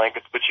 we do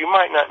Blankets, but you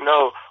might not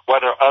know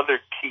what our other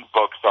key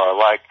books are.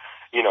 Like,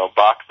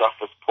 Box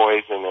Office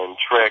Poison and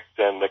Tricked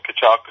and the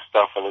Kachalka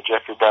stuff and the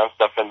Jeffrey Brown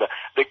stuff and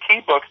the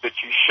key books that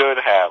you should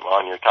have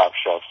on your top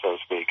shelf, so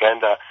to speak.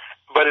 And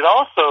but it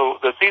also,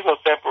 the seasonal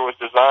sample was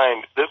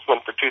designed, this one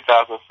for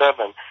 2007,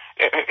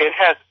 it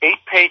has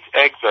 8-page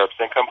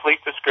excerpts and complete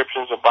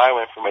descriptions of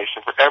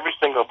bioinformation for every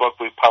single book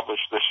we've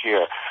published this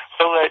year,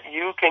 so that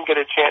you can get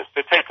a chance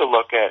to take a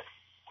look at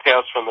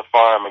Tales from the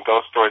Farm and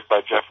Ghost Stories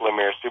by Jeff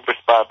Lemire, Super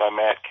Spy by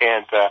Matt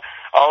Kent,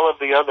 all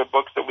of the other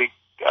books that we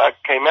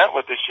came out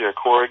with this year,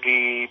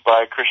 Corgi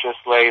by Christian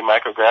Slade,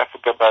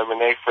 Micrographica by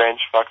Renee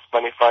French, Fox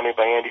Bunny Funny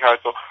by Andy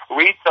Hartzell.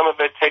 Read some of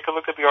it, take a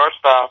look at the art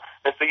style,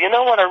 and say, you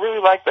know what, I really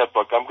like that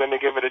book, I'm going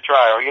to give it a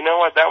try. Or, you know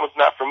what, that was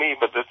not for me,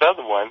 but this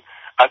other one,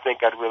 I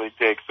think I'd really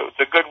dig. So it's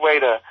a good way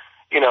to,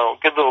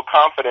 get a little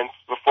confidence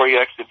before you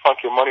actually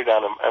plunk your money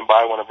down and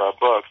buy one of our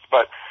books.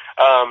 But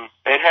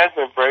it has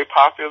been very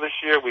popular this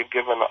year. We've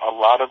given a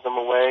lot of them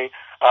away.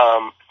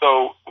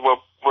 So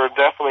we'll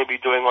definitely be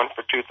doing one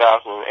for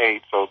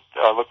 2008, so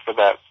look for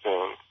that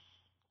soon.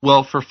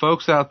 Well, for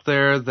folks out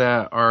there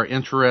that are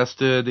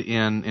interested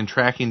in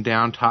tracking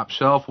down Top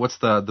Shelf, what's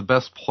the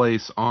best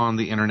place on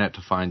the internet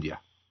to find you?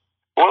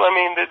 Well, I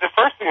mean, the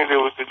first thing to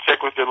do is to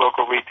check with your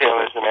local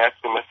retailers and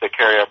ask them if they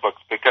carry our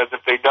books, because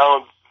if they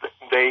don't,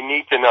 they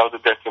need to know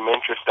that there's some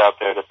interest out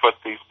there to put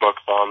these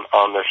books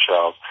on their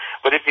shelves.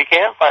 But if you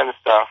can't find the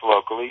stuff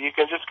locally, you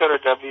can just go to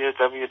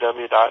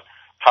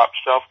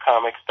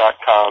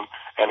www.topshelfcomics.com,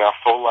 and our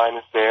full line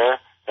is there,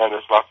 and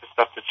there's lots of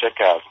stuff to check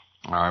out.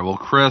 All right. Well,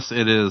 Chris,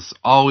 it is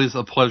always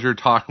a pleasure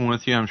talking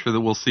with you. I'm sure that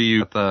we'll see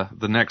you at the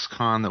next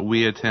con that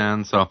we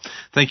attend. So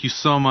thank you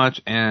so much,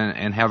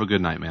 and have a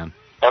good night, man.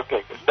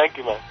 Okay. Thank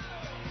you, man.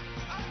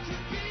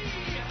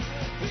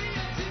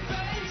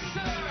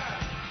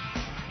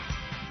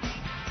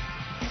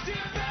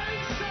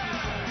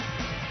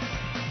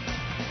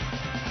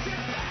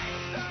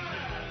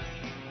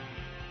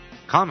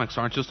 Comics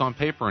aren't just on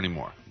paper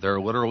anymore. There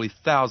are literally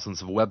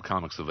thousands of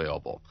webcomics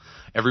available.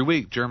 Every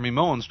week, Jeremy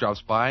Mullins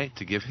drops by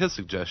to give his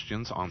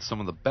suggestions on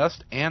some of the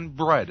best and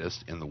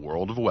brightest in the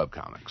world of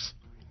webcomics.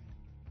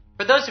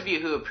 For those of you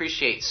who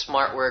appreciate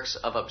smart works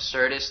of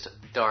absurdist,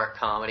 dark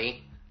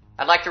comedy,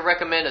 I'd like to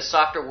recommend A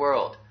Softer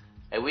World,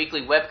 a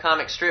weekly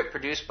webcomic strip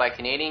produced by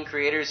Canadian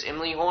creators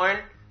Emily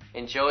Horn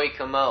and Joey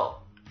Comeau.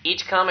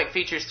 Each comic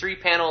features 3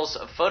 panels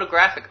of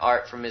photographic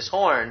art from Ms.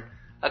 Horn,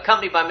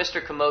 accompanied by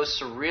Mr. Comeau's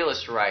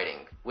surrealist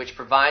writing, which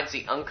provides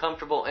the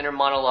uncomfortable inner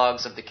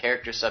monologues of the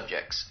character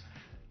subjects.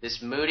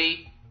 This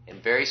moody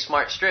and very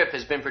smart strip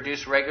has been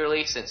produced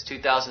regularly since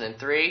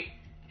 2003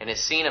 and has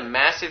seen a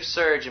massive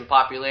surge in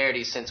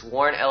popularity since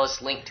Warren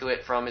Ellis linked to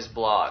it from his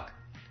blog.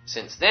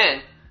 Since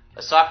then,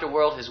 A Softer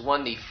World has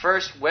won the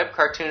first Web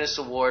Cartoonist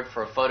Award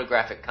for a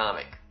photographic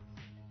comic.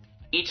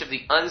 Each of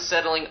the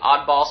unsettling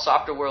oddball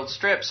Softer World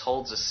strips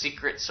holds a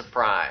secret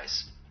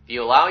surprise. If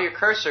you allow your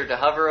cursor to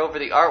hover over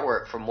the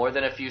artwork for more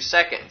than a few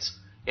seconds,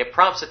 it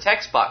prompts a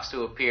text box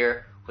to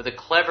appear with a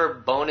clever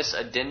bonus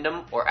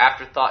addendum or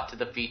afterthought to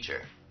the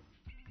feature.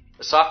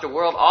 A Softer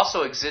World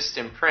also exists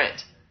in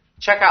print.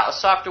 Check out A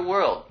Softer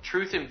World,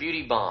 Truth and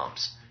Beauty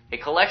Bombs, a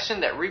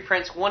collection that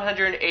reprints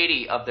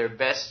 180 of their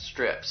best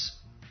strips.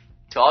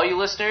 To all you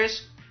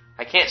listeners,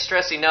 I can't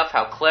stress enough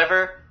how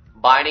clever,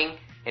 biting,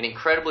 and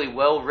incredibly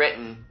well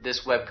written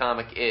this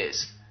webcomic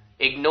is.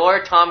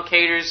 Ignore Tom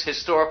Cater's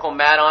historical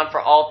mad-on for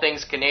all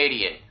things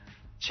Canadian.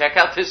 Check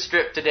out this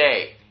strip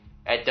today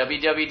at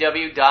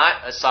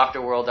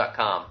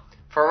www.asofterworld.com.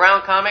 For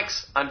Around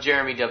Comics, I'm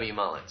Jeremy W.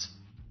 Mullins.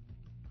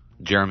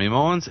 Jeremy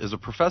Mullins is a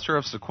professor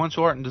of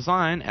sequential art and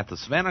design at the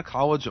Savannah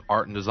College of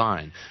Art and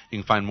Design. You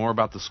can find more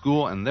about the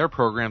school and their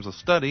programs of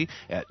study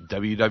at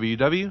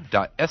www.scad.edu.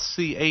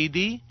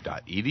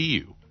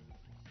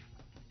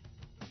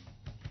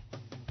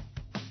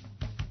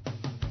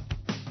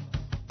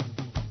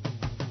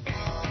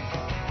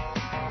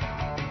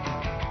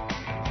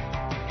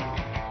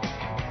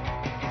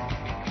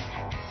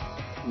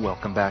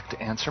 Welcome back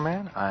to Answer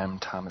Man. I'm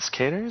Thomas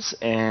Caters,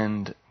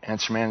 and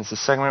Answer Man is the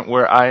segment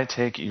where I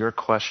take your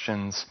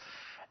questions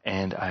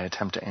and I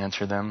attempt to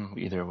answer them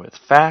either with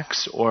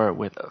facts or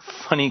with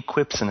funny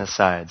quips and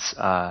asides.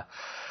 I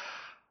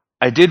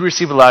did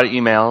receive a lot of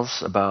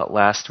emails about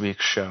last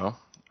week's show,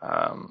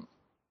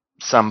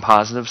 some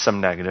positive,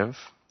 some negative,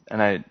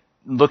 and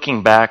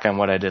looking back on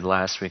what I did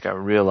last week, I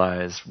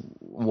realized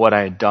what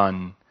I had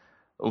done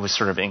was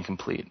sort of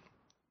incomplete.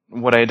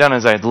 What I had done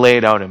is I had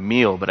laid out a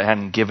meal, but I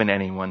hadn't given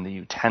anyone the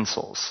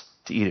utensils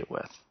to eat it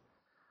with.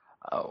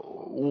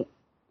 What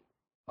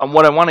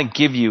I want to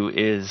give you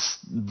is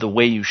the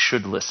way you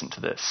should listen to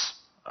this.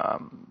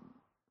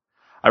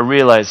 I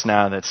realize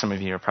now that some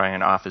of you are probably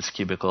in office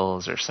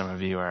cubicles, or some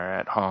of you are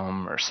at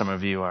home, or some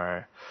of you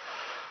are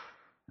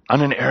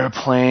on an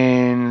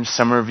airplane,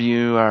 some of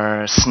you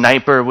are a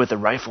sniper with a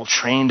rifle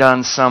trained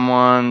on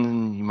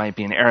someone, you might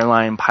be an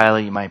airline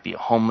pilot, you might be a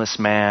homeless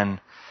man.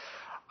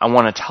 I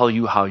want to tell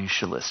you how you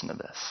should listen to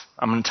this.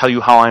 I'm going to tell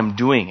you how I'm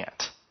doing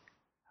it.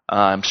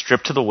 I'm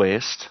stripped to the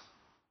waist.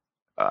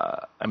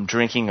 I'm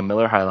drinking a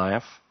Miller High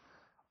Life.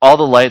 All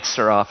the lights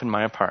are off in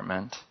my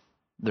apartment.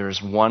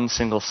 there's one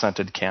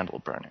single-scented candle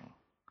burning.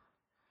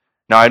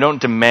 Now, I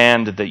don't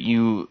demand that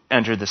you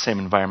enter the same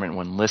environment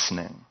when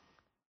listening,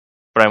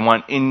 but I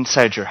want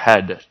inside your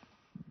head,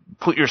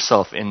 put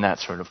yourself in that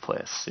sort of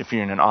place. If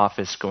you're in an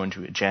office, go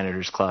into a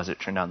janitor's closet,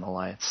 turn down the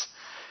lights.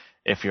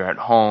 If you're at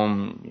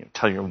home,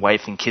 tell your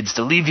wife and kids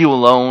to leave you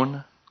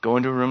alone. Go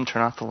into a room,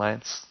 turn off the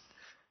lights,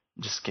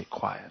 just get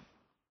quiet.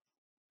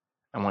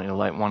 I want you to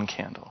light one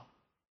candle.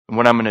 And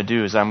what I'm going to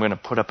do is I'm going to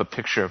put up a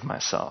picture of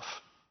myself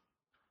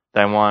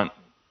that I want,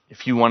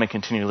 if you want to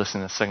continue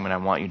listening to this segment, I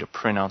want you to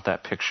print out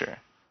that picture.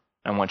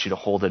 I want you to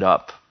hold it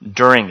up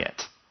during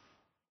it.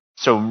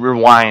 So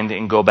rewind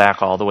and go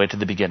back all the way to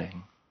the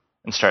beginning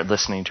and start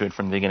listening to it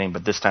from the beginning,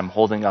 but this time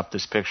holding up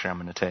this picture I'm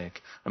going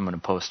to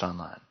post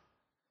online.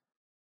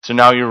 So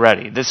now you're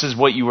ready. This is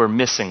what you were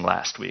missing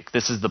last week.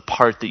 This is the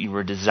part that you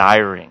were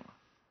desiring.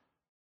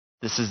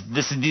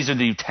 These are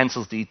the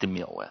utensils to eat the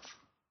meal with.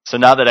 So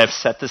now that I've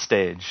set the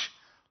stage,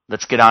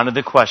 let's get on to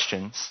the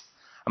questions.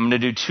 I'm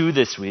going to do 2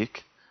 this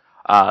week.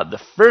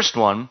 The first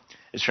one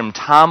is from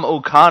Tom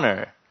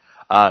O'Connor,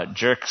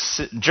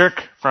 jerk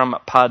from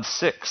Pod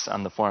 6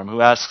 on the forum,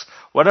 who asks,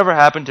 whatever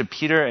happened to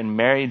Peter and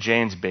Mary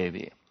Jane's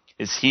baby?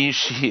 Is he,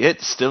 she,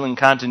 it still in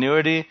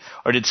continuity?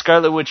 Or did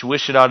Scarlet Witch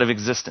wish it out of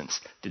existence?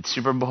 Did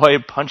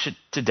Superboy punch it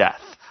to death?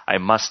 I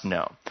must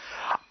know.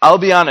 I'll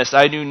be honest,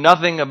 I knew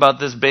nothing about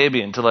this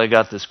baby until I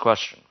got this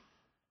question.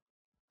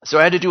 So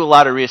I had to do a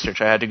lot of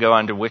research. I had to go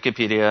onto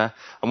Wikipedia.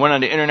 I went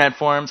onto internet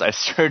forums. I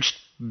searched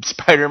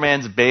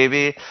Spider-Man's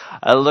baby.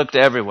 I looked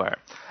everywhere.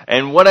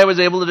 And what I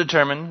was able to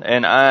determine,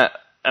 and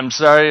I'm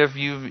sorry if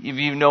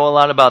you know a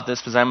lot about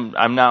this, because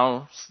I'm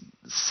now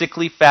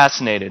sickly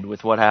fascinated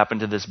with what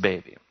happened to this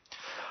baby.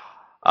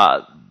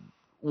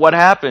 What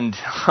happened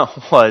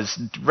was,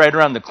 right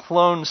around the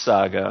Clone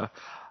Saga,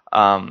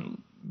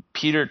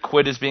 Peter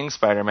quit as being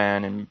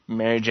Spider-Man, and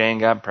Mary Jane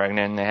got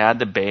pregnant, and they had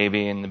the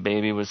baby, and the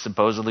baby was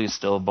supposedly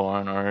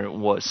stillborn, or it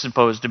was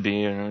supposed to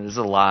be, and it was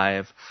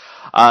alive.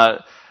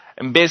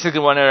 And basically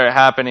what ended up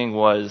happening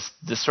was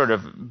this sort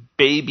of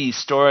baby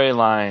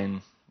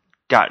storyline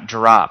got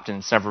dropped, and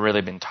it's never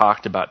really been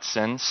talked about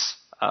since.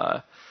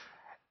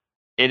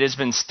 It has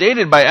been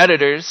stated by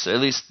editors, at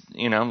least,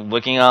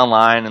 looking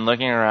online and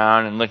looking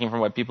around and looking from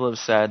what people have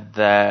said,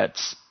 that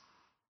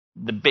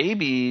the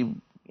baby,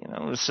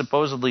 was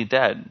supposedly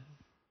dead.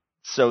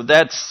 So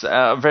that's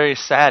a very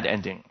sad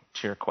ending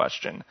to your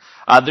question.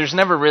 There's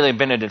never really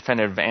been a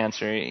definitive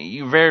answer.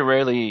 You very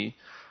rarely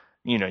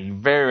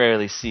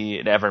see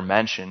it ever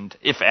mentioned,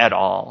 if at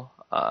all.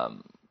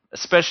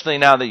 Especially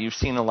now that you've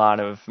seen a lot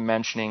of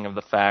mentioning of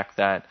the fact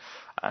that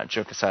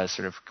Joe Quesada has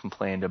sort of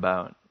complained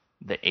about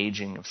the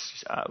aging of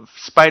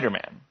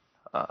Spider-Man,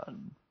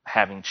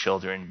 having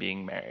children,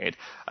 being married.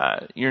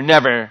 You're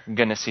never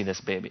going to see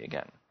this baby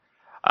again.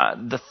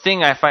 The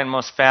thing I find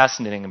most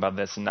fascinating about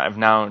this, and I've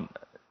now,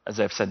 as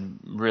I've said,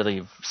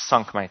 really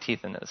sunk my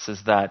teeth in this,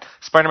 is that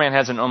Spider-Man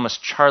has an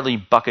almost Charlie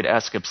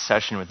Bucket-esque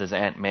obsession with his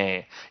Aunt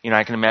May.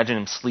 I can imagine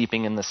him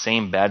sleeping in the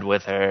same bed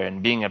with her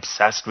and being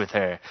obsessed with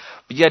her.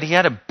 But yet he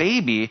had a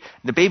baby,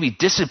 the baby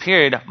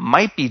disappeared,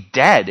 might be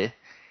dead.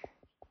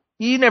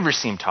 You never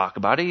see him talk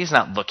about it. He's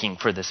not looking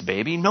for this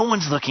baby. No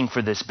one's looking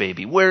for this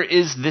baby. Where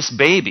is this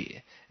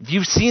baby? If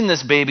you've seen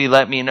this baby,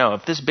 let me know.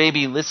 If this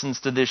baby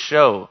listens to this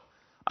show,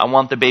 I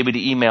want the baby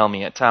to email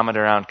me at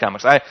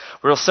Tom@AroundComics.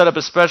 We'll set up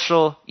a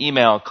special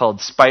email called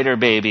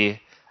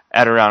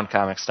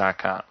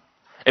SpiderBaby@AroundComics.com.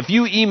 If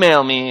you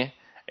email me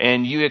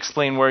and you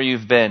explain where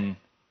you've been,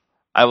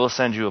 I will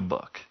send you a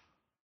book.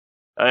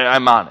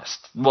 I'm honest.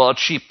 Well, a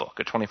cheap book,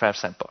 a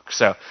 25-cent book.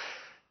 So,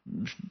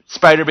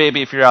 Spider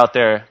Baby, if you're out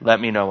there, let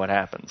me know what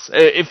happens.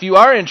 If you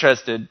are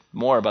interested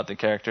more about the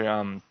character,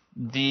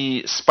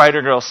 the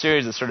Spider-Girl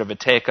series is sort of a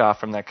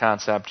takeoff from that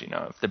concept.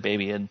 If the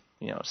baby had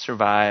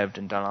survived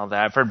and done all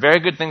that. I've heard very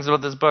good things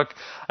about this book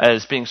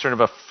as being sort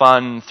of a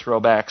fun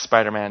throwback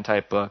Spider-Man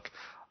type book.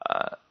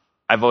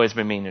 I've always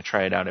been meaning to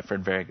try it out. I've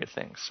heard very good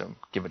things, so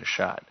give it a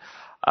shot.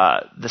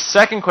 The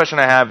second question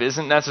I have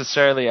isn't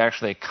necessarily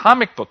actually a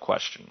comic book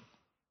question,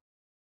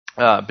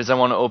 because I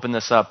want to open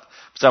this up,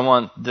 because I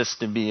want this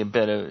to be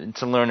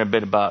to learn a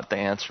bit about the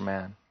Answer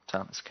Man,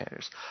 Thomas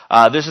Caters.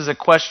 This is a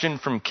question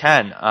from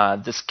Ken.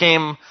 This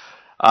came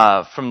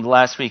from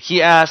last week.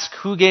 He asked,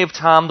 who gave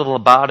Tom the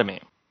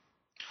lobotomy?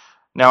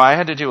 Now, I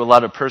had to do a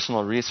lot of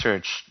personal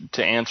research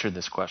to answer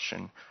this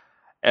question.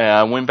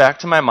 I went back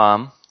to my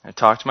mom. I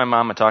talked to my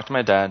mom. I talked to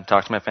my dad.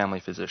 Talked to my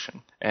family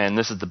physician. And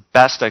this is the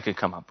best I could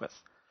come up with.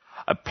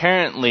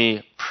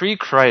 Apparently,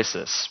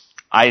 pre-crisis,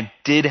 I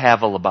did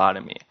have a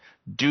lobotomy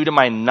due to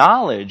my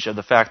knowledge of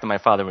the fact that my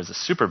father was a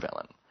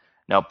supervillain.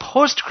 Now,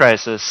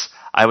 post-crisis,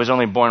 I was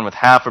only born with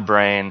half a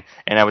brain,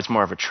 and I was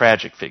more of a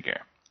tragic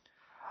figure.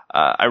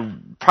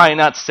 I'm probably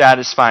not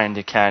satisfying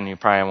to Ken. He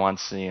probably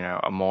wants,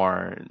 a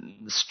more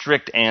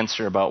strict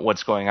answer about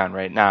what's going on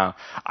right now.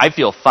 I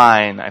feel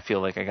fine. I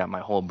feel like I got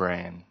my whole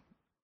brain.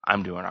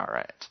 I'm doing all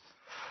right.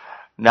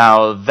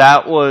 Now,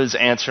 that was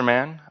Answer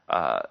Man.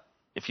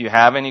 If you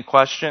have any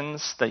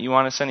questions that you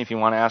want to send, if you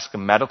want to ask a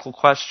medical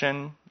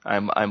question,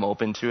 I'm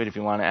open to it. If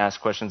you want to ask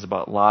questions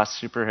about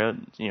lost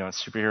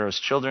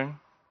superheroes' children,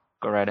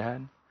 go right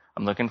ahead.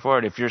 I'm looking for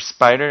it. If you're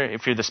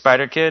the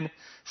Spider Kid,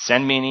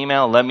 send me an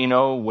email. Let me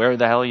know where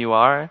the hell you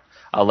are.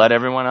 I'll let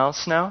everyone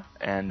else know,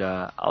 and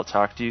I'll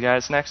talk to you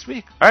guys next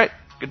week. All right,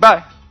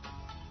 goodbye.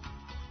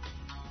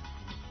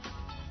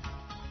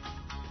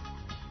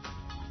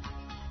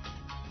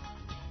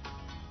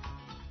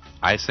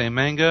 I say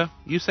manga,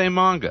 you say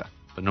manga.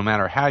 But no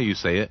matter how you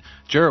say it,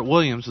 Jarrett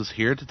Williams is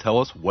here to tell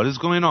us what is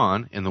going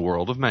on in the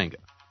world of manga,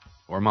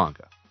 or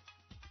manga.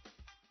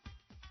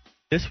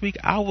 This week,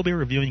 I will be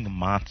reviewing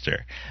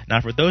Monster.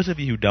 Now, for those of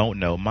you who don't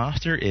know,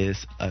 Monster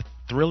is a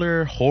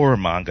thriller horror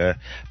manga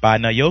by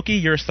Naoki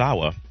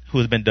Urasawa, who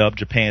has been dubbed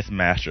Japan's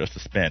master of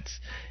suspense.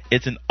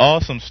 It's an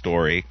awesome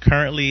story.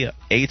 Currently,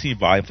 18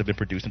 volumes have been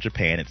produced in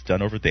Japan. It's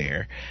done over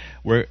there.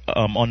 We're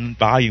on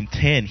volume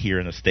 10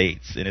 here in the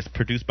States, and it's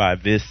produced by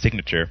Viz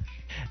Signature.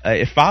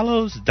 It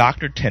follows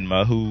Dr.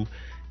 Tenma, who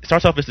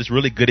starts off as this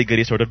really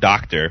goody-goody sort of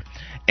doctor,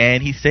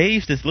 and he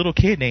saves this little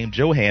kid named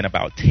Johan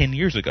about 10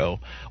 years ago.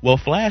 Well,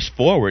 flash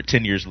forward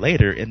 10 years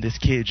later, and this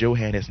kid,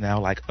 Johan, is now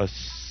like a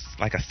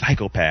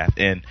psychopath,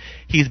 and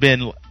he's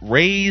been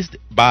raised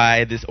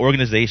by this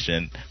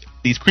organization,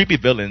 these creepy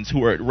villains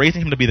who are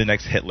raising him to be the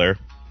next Hitler.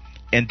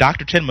 And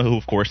Dr. Tenma, who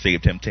of course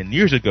saved him 10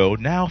 years ago,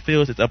 now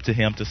feels it's up to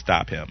him to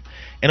stop him.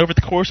 And over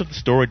the course of the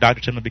story,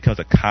 Dr. Tenma becomes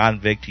a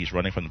convict. He's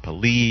running from the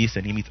police,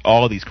 and he meets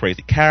all these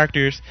crazy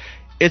characters.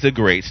 It's a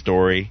great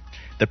story.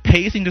 The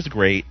pacing is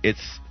great.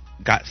 It's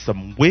got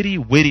some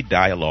witty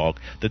dialogue.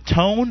 The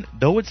tone,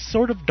 though it's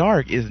sort of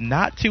dark, is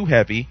not too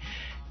heavy,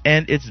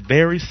 and it's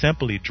very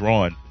simply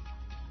drawn.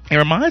 It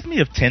reminds me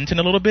of Tintin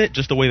a little bit,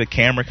 just the way the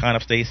camera kind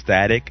of stays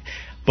static.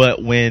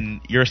 But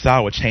when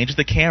Urasawa changes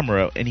the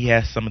camera and he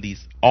has some of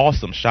these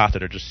awesome shots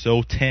that are just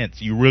so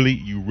tense, you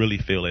really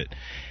feel it.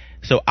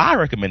 So I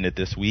recommend it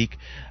this week.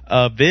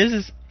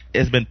 Viz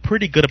has been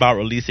pretty good about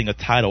releasing a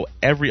title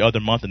every other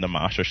month in the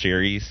Monster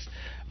series.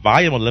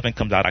 Volume 11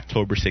 comes out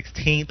October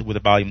 16th,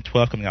 with Volume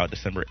 12 coming out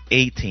December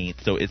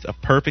 18th. So it's a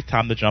perfect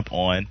time to jump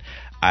on.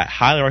 I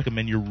highly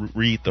recommend you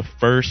read the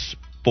first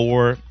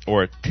 4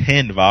 or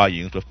 10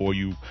 volumes before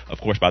you,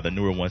 of course, buy the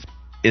newer ones.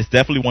 It's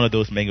definitely one of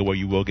those manga where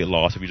you will get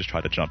lost if you just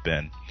try to jump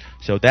in.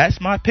 So that's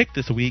my pick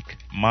this week,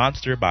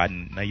 Monster by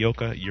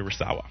Naoki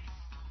Urasawa.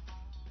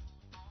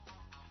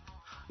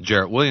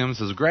 Jarrett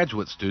Williams is a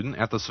graduate student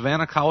at the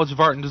Savannah College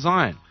of Art and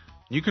Design.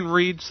 You can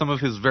read some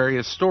of his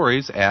various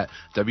stories at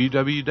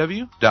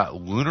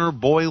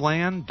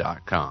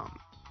www.lunarboyland.com.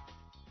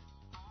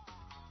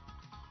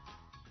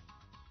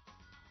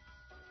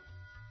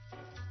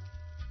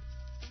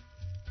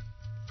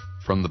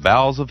 From the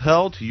bowels of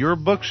hell to your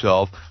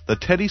bookshelf, the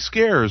Teddy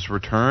Scares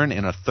return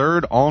in a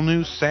third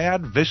all-new,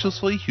 sad,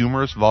 viciously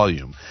humorous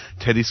volume.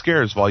 Teddy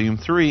Scares Volume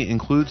 3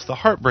 includes the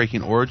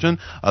heartbreaking origin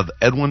of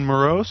Edwin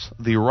Morose,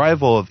 the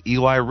arrival of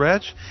Eli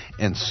Wretch,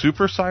 and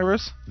Super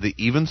Cyrus, the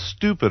even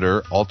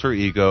stupider alter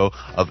ego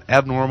of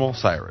Abnormal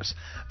Cyrus.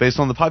 Based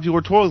on the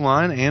popular toy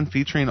line and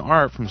featuring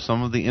art from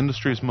some of the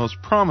industry's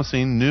most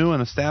promising new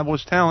and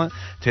established talent,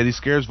 Teddy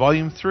Scares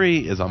Volume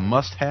 3 is a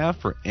must-have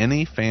for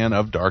any fan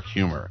of dark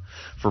humor.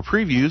 For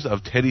previews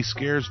of Teddy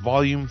Scares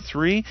Volume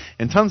 3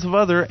 and tons of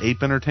other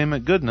Ape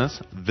Entertainment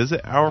goodness, visit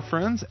our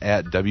friends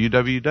at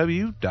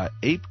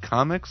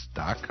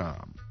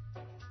www.apecomics.com.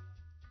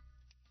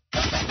 As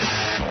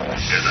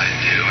I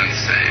do and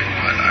say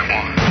what I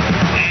want.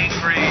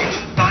 Angry,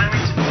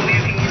 violent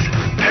movies,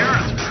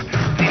 parents,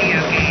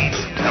 video games,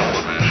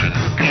 television,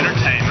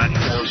 entertainment.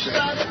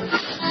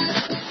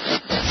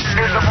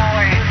 Here's a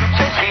boy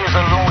says he is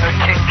a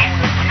lunatic.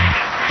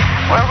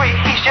 Well,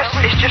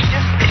 it's just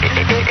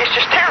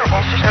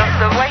terrible.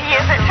 The way he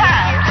is at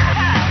times.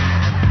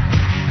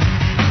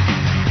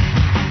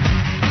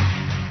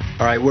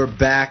 All right, we're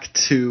back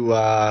to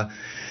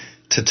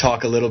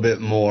talk a little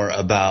bit more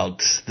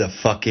about the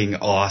fucking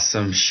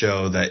awesome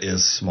show that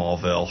is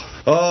Smallville.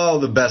 Oh,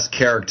 the best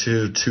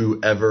character to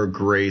ever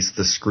grace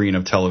the screen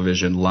of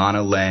television,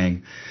 Lana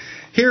Lang.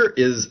 Here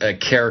is a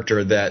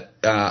character that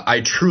I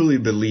truly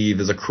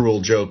believe is a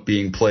cruel joke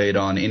being played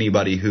on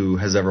anybody who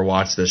has ever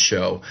watched this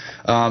show.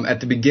 At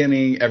the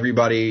beginning,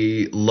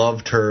 everybody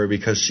loved her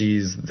because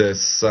she's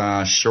this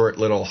short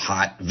little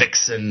hot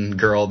vixen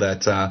girl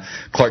that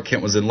Clark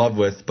Kent was in love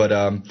with. But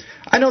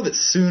I know that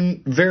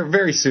soon,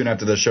 very soon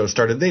after the show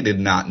started, they did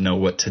not know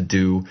what to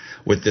do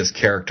with this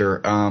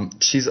character.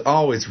 She's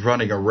always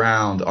running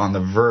around on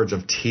the verge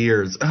of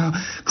tears. Oh,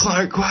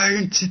 Clark, why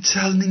aren't you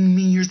telling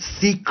me your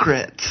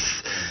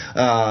secrets?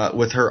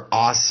 With her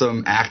awesome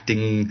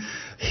acting,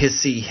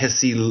 hissy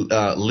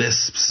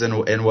lisps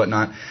and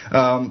whatnot.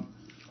 Come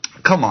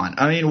on.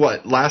 I mean,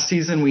 what? Last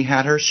season we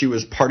had her. She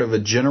was part of a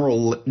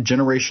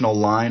generational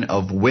line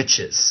of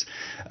witches.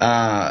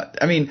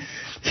 I mean,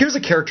 here's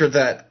a character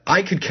that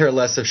I could care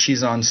less if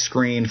she's on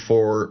screen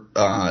for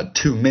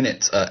 2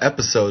 minutes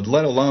episode,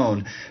 let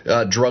alone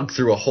drug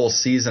through a whole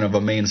season of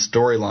a main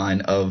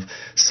storyline of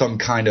some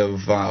kind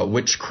of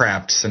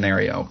witchcraft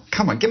scenario.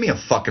 Come on, give me a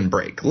fucking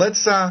break.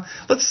 Let's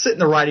sit in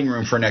the writing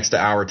room for an extra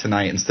hour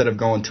tonight instead of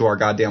going to our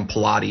goddamn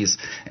Pilates,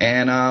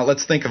 and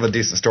let's think of a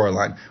decent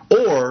storyline.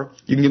 Or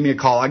you can give me a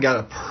call. I got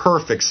a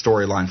perfect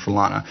storyline for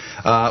Lana.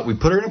 We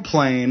put her in a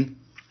plane.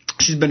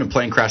 She's been in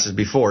plane crashes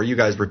before. You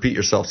guys repeat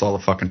yourselves all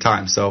the fucking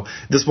time, so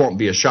this won't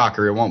be a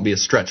shocker. It won't be a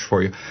stretch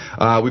for you.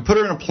 We put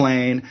her in a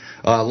plane.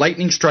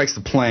 Lightning strikes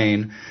the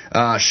plane.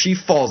 She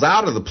falls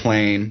out of the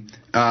plane.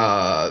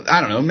 I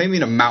don't know, maybe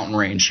in a mountain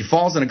range. She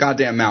falls in a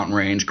goddamn mountain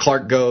range.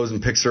 Clark goes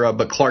and picks her up,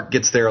 but Clark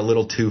gets there a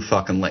little too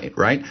fucking late,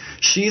 right?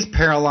 She's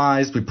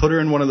paralyzed. We put her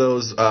in one of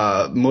those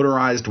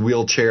motorized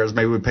wheelchairs.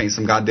 Maybe we paint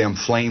some goddamn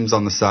flames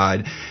on the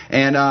side.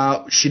 And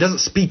she doesn't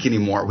speak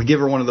anymore. We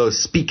give her one of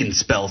those speak and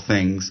spell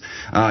things,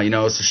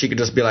 so she could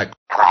just be like...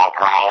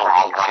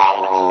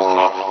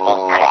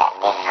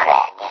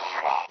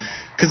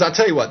 Because I'll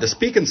tell you what, the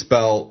speak and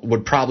spell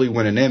would probably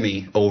win an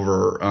Emmy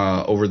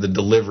over the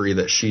delivery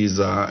that she's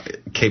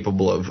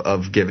capable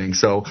of giving.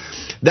 So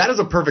that is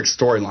a perfect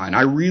storyline.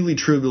 I really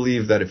truly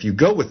believe that if you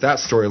go with that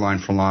storyline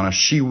for Lana,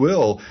 she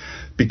will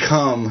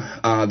become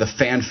the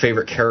fan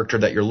favorite character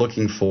that you're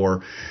looking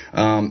for,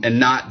 and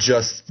not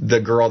just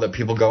the girl that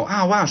people go,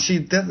 oh wow,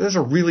 there's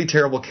a really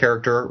terrible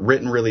character,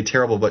 written really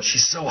terrible, but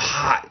she's so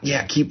hot.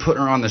 Yeah, keep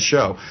putting her on the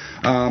show.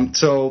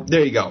 So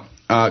there you go.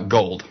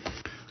 Gold.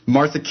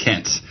 Martha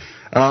Kent.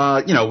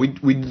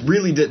 We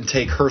really didn't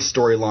take her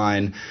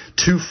storyline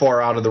too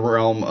far out of the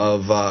realm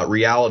of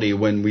reality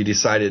when we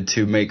decided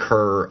to make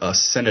her a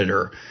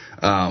senator,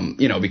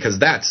 because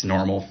that's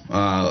normal.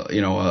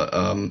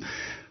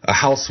 A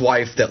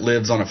housewife that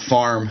lives on a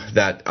farm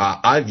that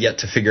I've yet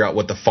to figure out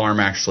what the farm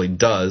actually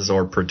does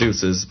or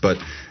produces, but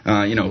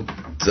Clark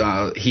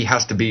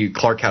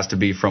has to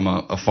be from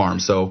a farm.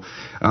 So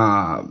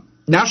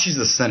now she's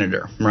a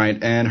senator,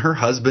 right? And her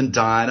husband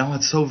died. Oh,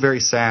 it's so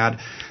very sad.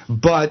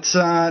 But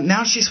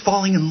now she's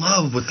falling in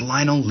love with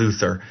Lionel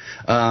Luthor.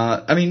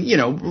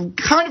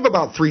 Kind of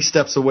about 3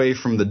 steps away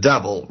from the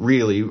devil,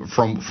 really,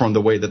 from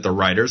the way that the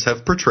writers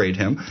have portrayed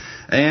him.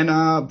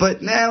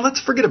 But let's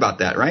forget about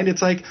that, right?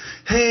 It's like,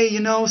 hey,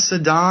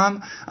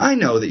 Saddam, I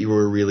know that you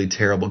were a really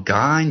terrible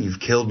guy and you've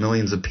killed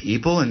millions of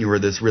people and you were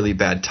this really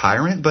bad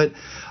tyrant, but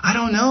I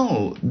don't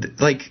know.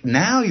 Like,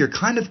 now you're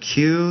kind of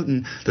cute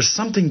and there's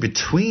something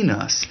between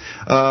us.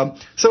 For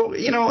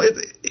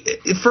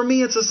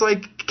me, it's just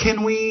like,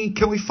 can we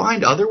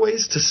find other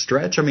ways to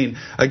stretch? I mean,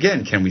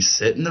 again, can we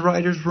sit in the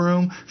writer's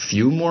room,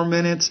 few more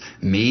minutes,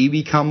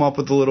 maybe come up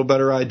with a little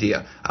better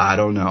idea? I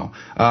don't know.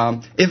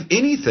 If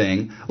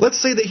anything,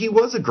 let's say that he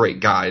was a great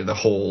guy the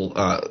whole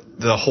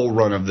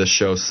run of this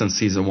show since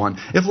season 1.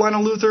 If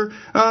Lionel Luthor,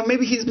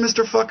 maybe he's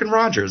Mr. fucking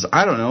Rogers.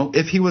 I don't know.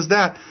 If he was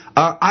that,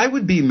 I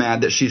would be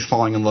mad that she's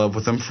falling in love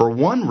with him for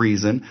one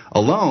reason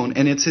alone,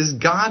 and it's his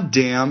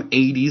goddamn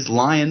 80s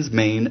lion's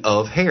mane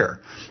of hair.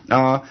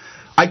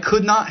 I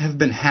could not have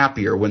been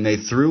happier when they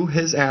threw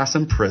his ass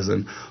in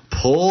prison,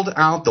 pulled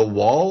out the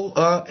wall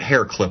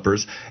hair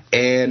clippers,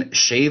 and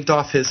shaved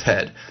off his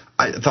head.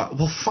 I thought,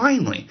 well,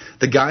 finally,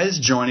 the guy is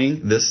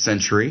joining this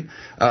century,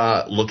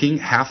 looking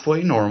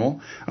halfway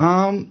normal.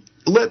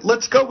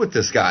 Let's go with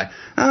this guy.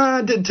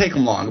 It didn't take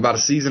him long, about a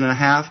season and a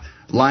half.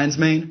 Lion's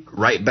mane,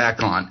 right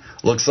back on.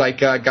 Looks like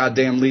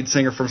goddamn lead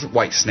singer from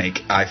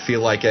Whitesnake. I feel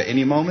like at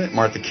any moment,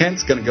 Martha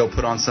Kent's going to go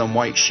put on some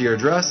white sheer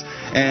dress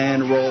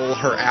and roll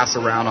her ass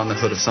around on the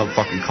hood of some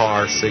fucking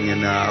car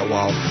singing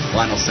while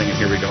Lionel's singing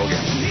Here We Go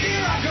Again.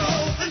 Here I go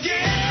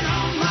again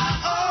on my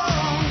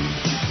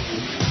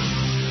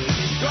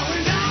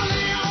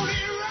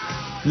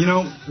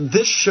own.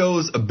 This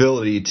show's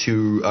ability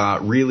to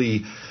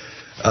really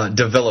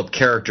develop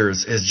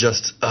characters is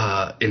just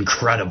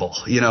incredible,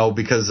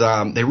 because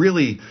they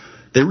really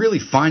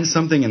find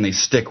something and they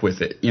stick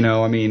with it.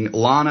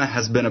 Lana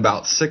has been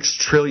about 6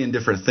 trillion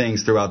different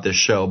things throughout this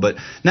show, but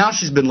now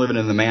she's been living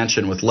in the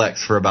mansion with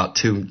Lex for about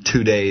two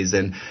days,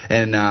 and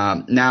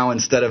now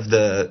instead of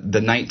the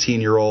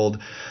 19-year-old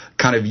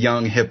kind of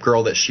young hip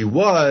girl that she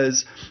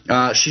was,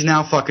 she's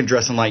now fucking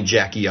dressing like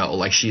Jackie O,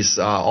 like she's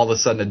all of a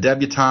sudden a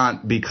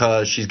debutante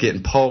because she's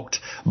getting poked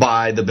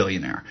by the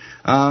billionaire.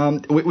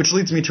 Which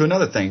leads me to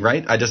another thing,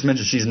 right? I just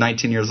mentioned she's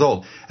 19 years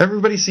old.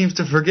 Everybody seems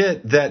to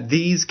forget that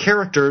these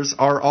characters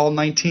are all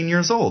 19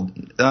 years old.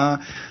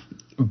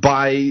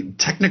 By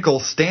technical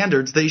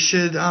standards, they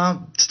should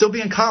still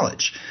be in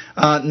college,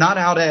 not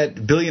out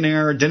at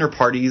billionaire dinner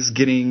parties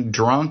getting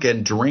drunk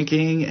and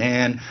drinking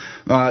and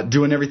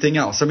doing everything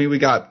else. I mean, we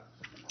got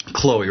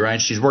Chloe,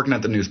 right? She's working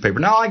at the newspaper.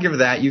 Now, I give her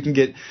that. You can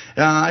get,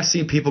 I've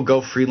seen people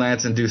go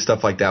freelance and do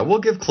stuff like that. We'll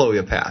give Chloe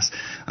a pass,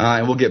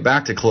 and we'll get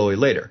back to Chloe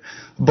later.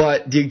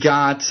 But you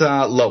got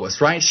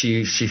Lois, right?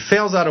 She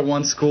fails out of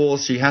one school.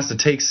 She has to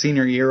take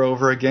senior year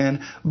over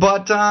again.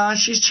 But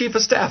she's chief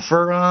of staff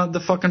for the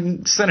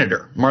fucking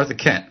senator, Martha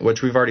Kent,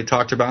 which we've already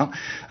talked about.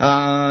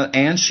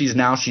 And she's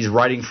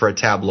writing for a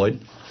tabloid.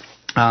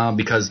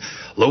 because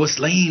Lois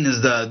Lane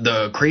is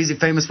the crazy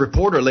famous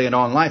reporter laying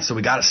on life, so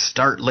we got to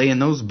start laying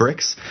those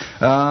bricks.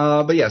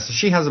 But yeah, so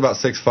she has about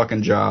 6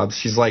 fucking jobs.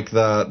 She's like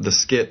the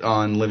skit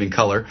on Living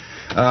Color.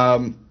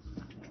 And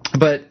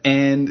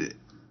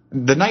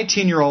the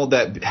 19-year-old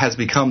that has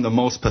become the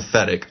most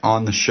pathetic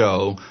on the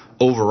show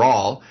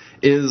overall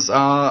is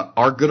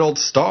our good old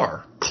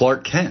star,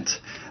 Clark Kent.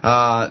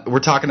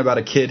 We're talking about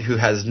a kid who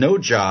has no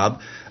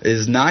job,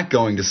 is not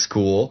going to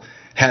school,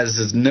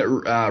 has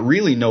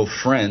really no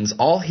friends.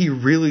 All he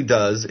really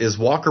does is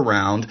walk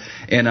around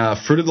in a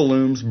Fruit of the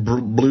Looms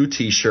blue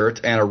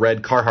t-shirt and a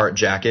red Carhartt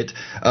jacket,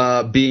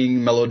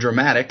 being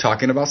melodramatic,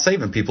 talking about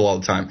saving people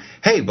all the time.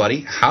 Hey,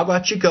 buddy, how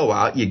about you go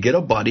out, you get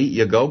a buddy,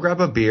 you go grab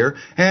a beer,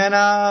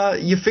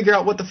 and you figure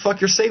out what the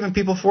fuck you're saving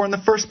people for in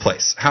the first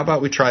place. How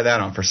about we try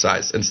that on for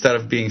size, instead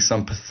of being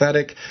some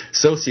pathetic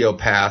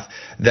sociopath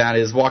that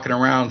is walking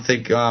around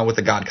with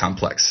a God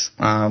complex.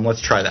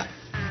 Let's try that.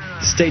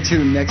 Stay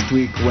tuned next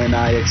week when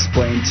I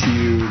explain to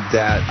you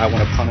that I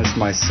want to punish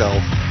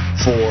myself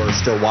for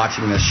still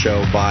watching this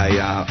show by,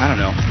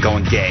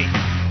 going gay.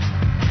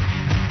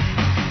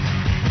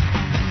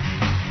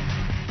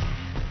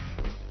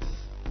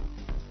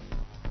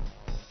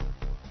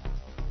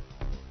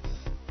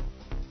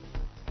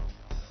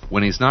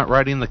 When he's not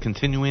writing the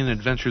continuing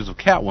adventures of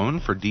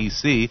Catwoman for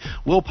DC,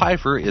 Will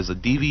Pfeiffer is a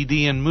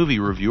DVD and movie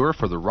reviewer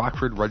for the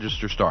Rockford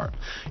Register-Star.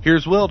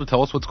 Here's Will to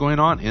tell us what's going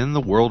on in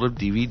the world of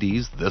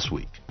DVDs this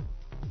week.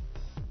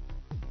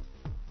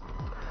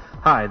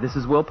 Hi, this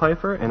is Will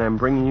Pfeiffer, and I'm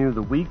bringing you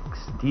the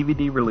week's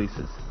DVD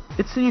releases.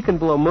 It's so you can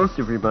blow most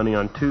of your money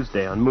on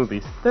Tuesday on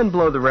movies, then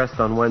blow the rest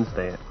on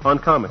Wednesday on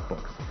comic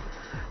books.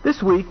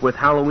 This week, with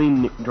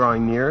Halloween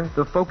drawing near,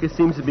 the focus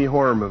seems to be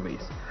horror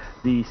movies.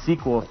 The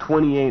sequel,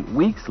 28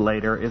 Weeks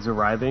Later, is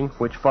arriving,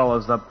 which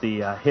follows up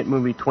the hit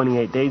movie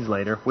 28 Days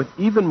Later, with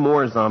even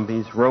more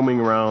zombies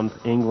roaming around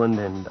England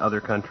and other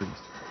countries.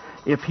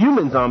 If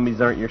human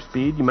zombies aren't your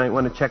speed, you might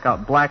want to check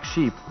out Black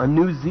Sheep, a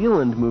New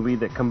Zealand movie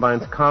that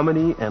combines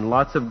comedy and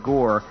lots of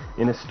gore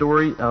in a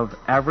story of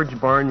average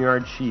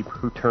barnyard sheep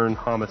who turn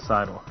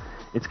homicidal.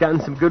 It's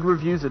gotten some good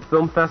reviews at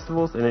film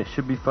festivals, and it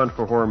should be fun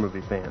for horror movie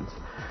fans.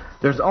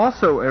 There's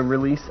also a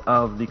release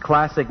of the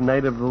classic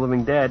Night of the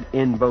Living Dead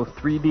in both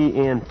 3D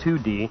and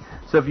 2D,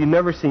 so if you've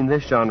never seen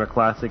this genre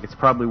classic, it's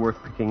probably worth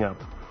picking up.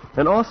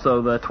 And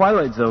also, the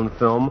Twilight Zone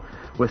film,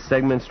 with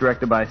segments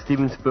directed by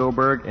Steven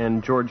Spielberg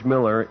and George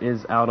Miller,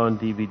 is out on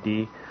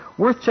DVD.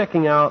 Worth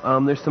checking out.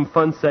 There's some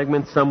fun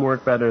segments, some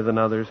work better than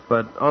others,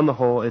 but on the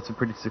whole, it's a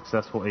pretty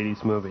successful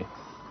 80s movie.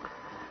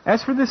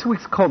 As for this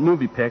week's cult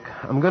movie pick,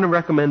 I'm going to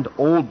recommend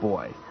Old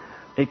Boy,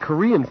 a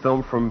Korean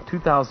film from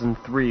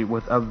 2003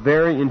 with a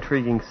very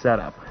intriguing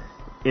setup.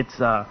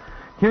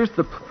 Here's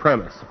the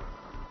premise.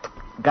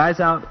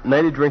 Guy's out,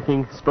 night of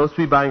drinking, supposed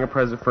to be buying a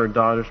present for a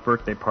daughter's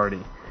birthday party.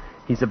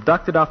 He's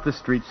abducted off the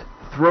streets,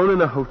 thrown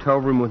in a hotel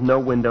room with no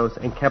windows,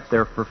 and kept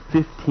there for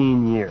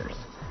 15 years.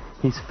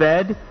 He's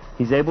fed,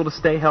 he's able to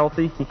stay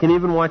healthy, he can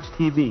even watch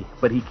TV,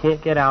 but he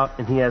can't get out,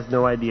 and he has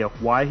no idea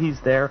why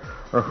he's there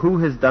or who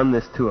has done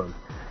this to him.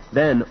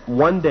 Then,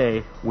 one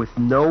day, with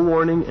no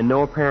warning and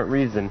no apparent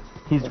reason,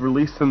 he's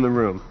released from the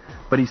room,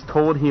 but he's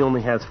told he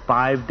only has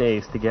 5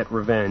 days to get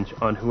revenge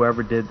on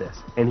whoever did this,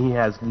 and he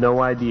has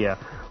no idea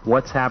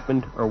what's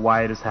happened or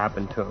why it has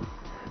happened to him.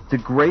 It's a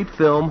great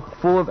film,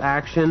 full of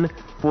action,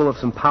 full of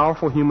some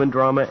powerful human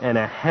drama, and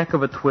a heck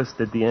of a twist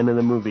at the end of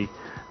the movie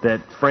that,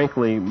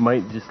 frankly,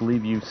 might just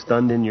leave you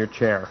stunned in your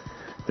chair.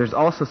 There's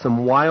also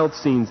some wild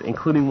scenes,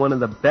 including one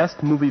of the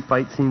best movie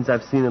fight scenes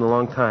I've seen in a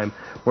long time,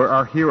 where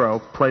our hero,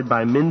 played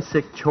by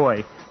Min-Sik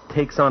Choi,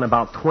 takes on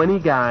about 20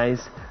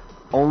 guys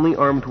only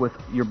armed with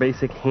your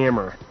basic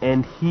hammer,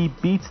 and he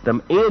beats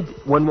them. And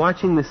when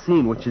watching the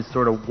scene, which is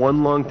sort of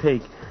one long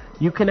take,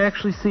 you can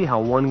actually see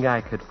how one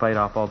guy could fight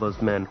off all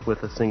those men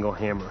with a single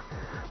hammer.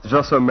 There's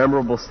also a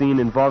memorable scene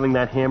involving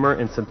that hammer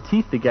and some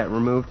teeth that get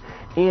removed,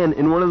 and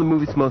in one of the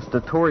movie's most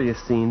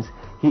notorious scenes,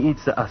 he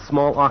eats a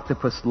small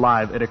octopus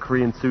live at a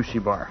Korean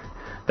sushi bar.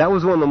 That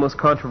was one of the most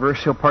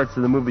controversial parts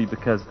of the movie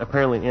because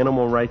apparently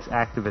animal rights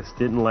activists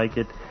didn't like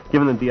it,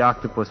 given that the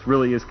octopus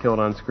really is killed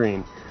on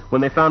screen. When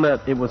they found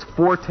out it was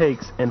 4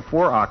 takes and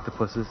 4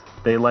 octopuses,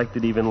 they liked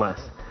it even less.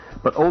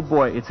 But Old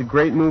Boy, it's a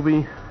great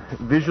movie,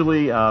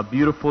 visually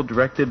beautiful,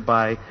 directed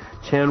by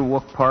Chan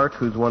Wook Park,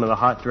 who's one of the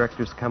hot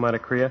directors to come out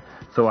of Korea,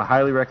 so I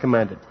highly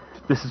recommend it.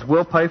 This is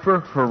Will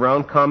Pfeiffer for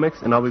Round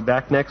Comics, and I'll be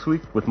back next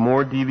week with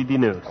more DVD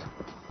news.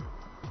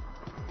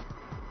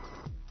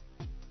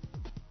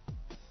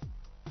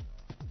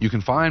 You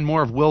can find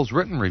more of Will's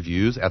written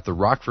reviews at the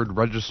Rockford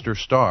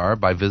Register-Star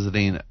by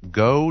visiting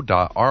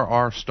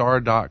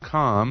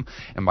go.rrstar.com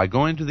and by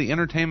going to the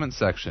entertainment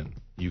section.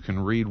 You can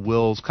read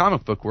Will's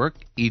comic book work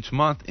each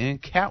month in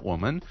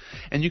Catwoman,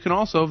 and you can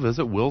also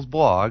visit Will's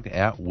blog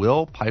at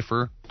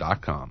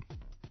willpfeiffer.com.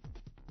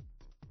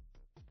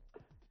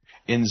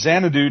 In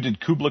Xanadu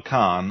did Kubla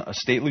Khan a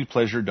stately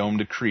pleasure-dome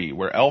decree,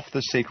 where Elf the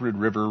sacred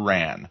river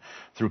ran,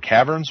 through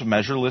caverns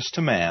measureless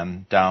to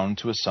man, down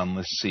to a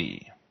sunless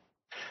sea.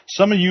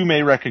 Some of you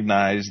may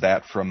recognize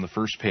that from the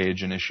first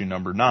page in issue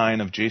number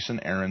 9 of Jason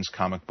Aaron's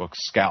comic book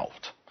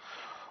Scalped.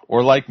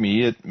 Or like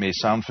me, it may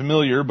sound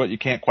familiar, but you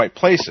can't quite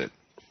place it.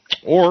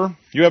 Or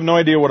you have no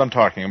idea what I'm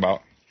talking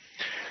about.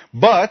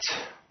 But,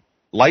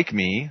 like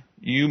me,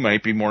 you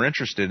might be more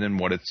interested in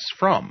what it's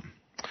from.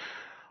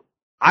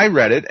 I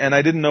read it, and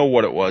I didn't know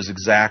what it was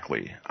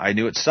exactly. I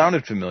knew it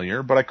sounded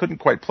familiar, but I couldn't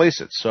quite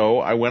place it. So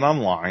I went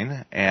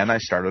online, and I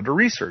started to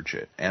research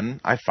it,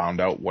 and I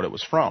found out what it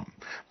was from.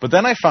 But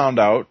then I found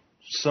out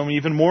some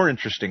even more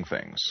interesting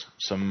things,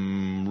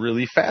 some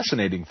really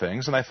fascinating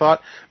things, and I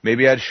thought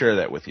maybe I'd share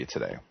that with you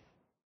today.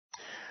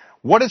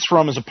 What it's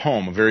from is a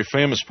poem, a very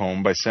famous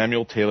poem by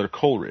Samuel Taylor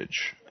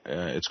Coleridge.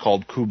 It's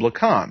called Kubla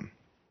Khan.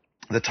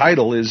 The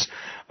title is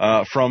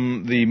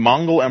from the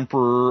Mongol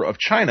Emperor of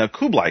China,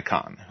 Kublai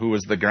Khan, who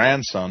was the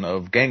grandson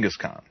of Genghis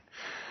Khan.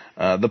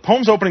 The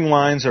poem's opening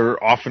lines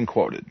are often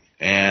quoted,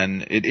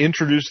 and it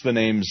introduced the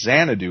name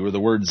Xanadu, or the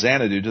word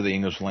Xanadu, to the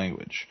English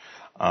language.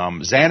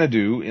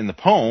 Xanadu in the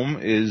poem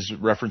is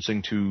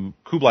referencing to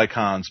Kublai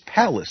Khan's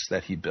palace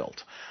that he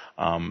built.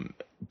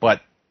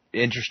 But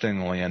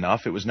interestingly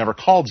enough, it was never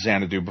called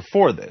Xanadu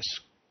before this.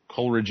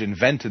 Coleridge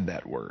invented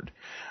that word,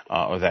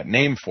 or that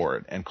name for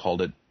it, and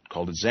called it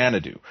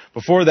Xanadu.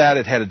 Before that,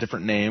 it had a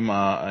different name,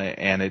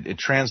 and it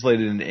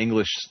translated into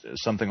English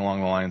something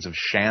along the lines of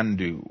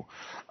Shandu.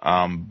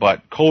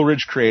 But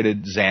Coleridge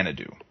created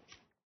Xanadu.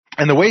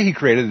 And the way he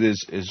created it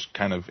is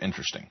kind of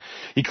interesting.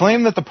 He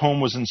claimed that the poem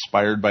was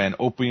inspired by an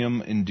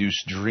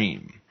opium-induced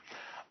dream.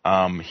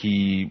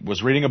 He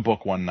was reading a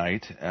book one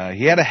night.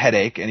 He had a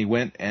headache, and he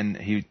went and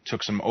he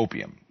took some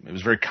opium. It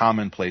was very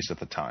commonplace at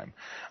the time.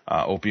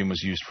 Opium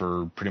was used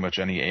for pretty much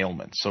any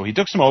ailment. So he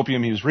took some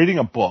opium. He was reading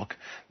a book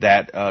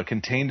that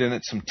contained in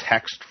it some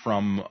text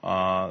from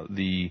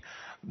the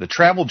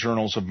travel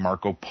journals of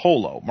Marco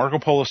Polo. Marco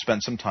Polo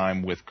spent some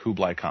time with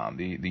Kublai Khan,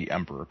 the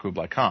Emperor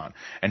Kublai Khan,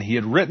 and he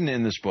had written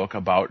in this book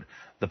about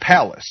the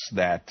palace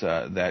that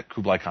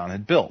Kublai Khan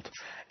had built.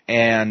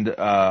 And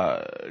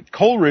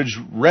Coleridge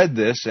read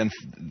this and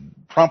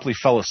promptly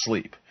fell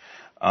asleep.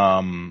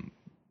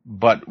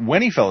 But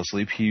when he fell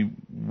asleep, he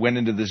went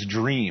into this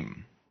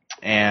dream.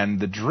 And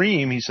the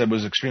dream, he said,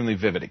 was extremely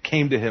vivid. It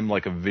came to him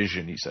like a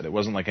vision, he said. It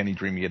wasn't like any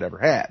dream he had ever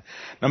had.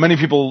 Now, many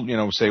people,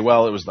 say,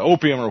 well, it was the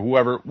opium or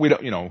whoever. We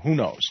don't, who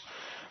knows?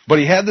 But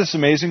he had this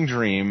amazing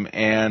dream,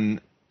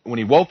 and when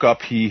he woke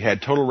up, he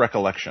had total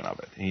recollection of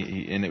it.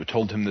 And it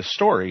told him this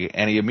story,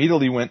 and he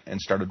immediately went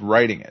and started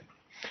writing it.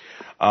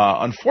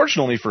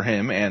 Unfortunately for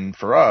him and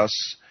for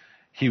us,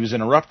 he was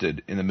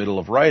interrupted in the middle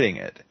of writing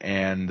it,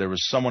 and there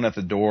was someone at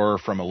the door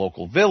from a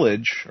local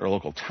village or a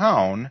local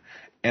town,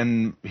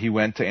 and he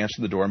went to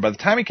answer the door, and by the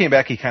time he came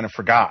back, he kind of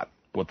forgot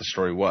what the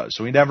story was.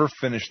 So he never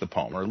finished the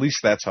poem, or at least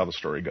that's how the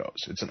story goes.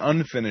 It's an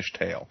unfinished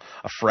tale,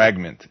 a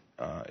fragment,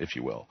 if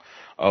you will,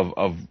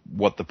 of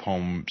what the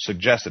poem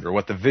suggested, or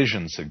what the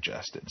vision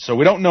suggested. So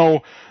we don't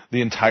know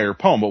the entire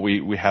poem, but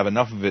we have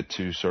enough of it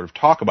to sort of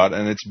talk about,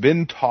 and it's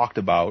been talked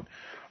about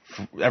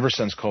ever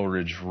since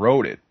Coleridge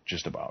wrote it,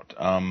 just about.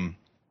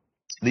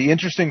 The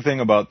interesting thing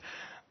about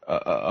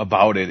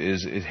it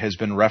is it has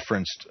been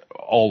referenced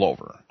all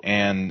over,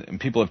 and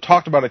people have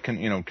talked about it,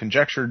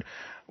 conjectured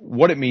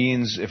what it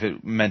means, if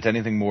it meant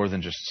anything more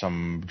than just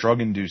some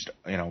drug-induced,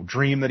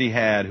 dream that he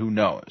had, who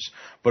knows.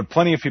 But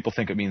plenty of people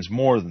think it means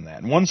more than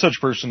that. And one such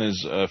person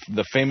is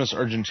the famous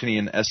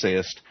Argentinian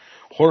essayist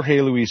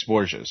Jorge Luis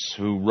Borges,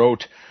 who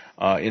wrote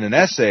in an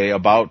essay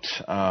about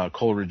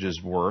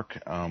Coleridge's work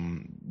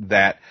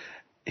that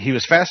he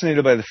was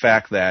fascinated by the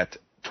fact that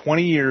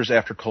 20 years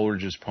after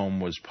Coleridge's poem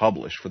was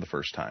published for the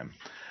first time,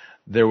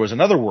 there was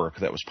another work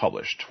that was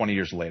published 20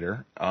 years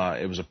later.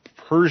 It was a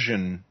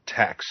Persian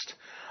text,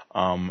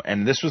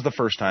 and this was the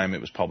first time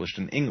it was published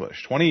in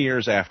English, 20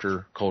 years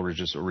after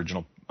Coleridge's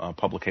original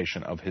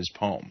publication of his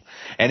poem.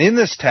 And in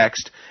this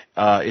text,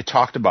 it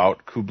talked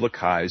about Kublai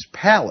Khan's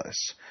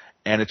palace,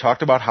 and it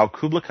talked about how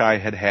Kublai Khan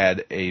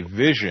had a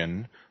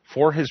vision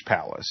for his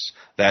palace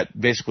that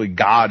basically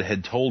God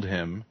had told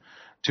him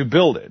to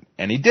build it,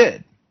 and he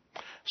did.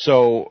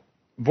 So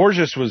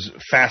Borges was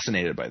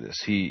fascinated by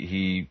this.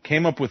 He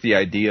came up with the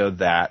idea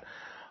that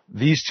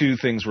these two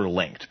things were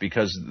linked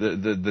because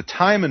the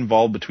time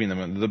involved between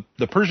them,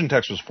 the Persian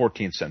text was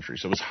 14th century,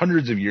 so it was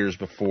hundreds of years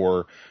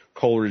before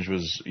Coleridge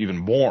was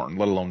even born,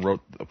 let alone wrote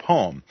the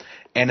poem.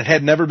 And it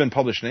had never been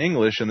published in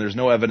English, and there's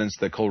no evidence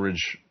that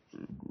Coleridge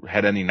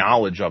had any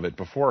knowledge of it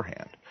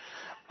beforehand.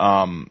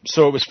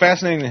 So it was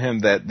fascinating to him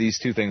that these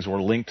two things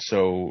were linked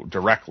so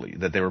directly,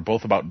 that they were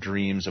both about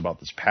dreams, about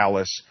this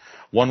palace.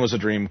 One was a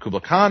dream Kublai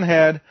Khan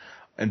had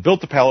and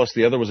built the palace.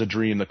 The other was a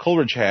dream that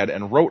Coleridge had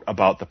and wrote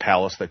about the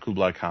palace that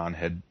Kublai Khan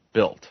had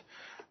built.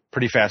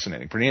 Pretty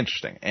fascinating, pretty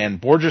interesting. And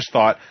Borges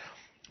thought,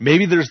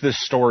 maybe there's this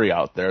story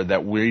out there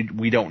that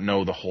we don't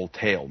know the whole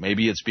tale.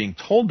 Maybe it's being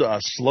told to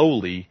us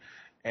slowly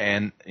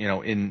and,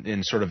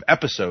 in sort of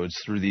episodes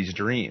through these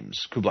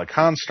dreams. Kublai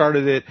Khan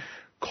started it.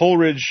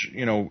 Coleridge,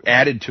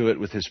 added to it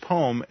with his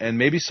poem, and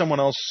maybe someone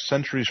else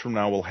centuries from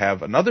now will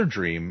have another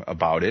dream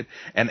about it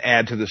and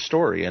add to the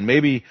story. And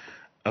maybe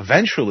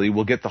eventually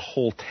we'll get the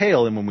whole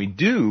tale, and when we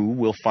do,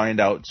 we'll find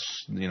out,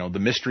 the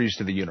mysteries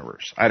to the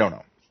universe. I don't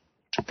know.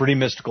 Pretty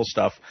mystical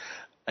stuff,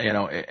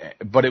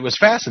 but it was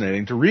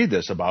fascinating to read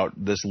this about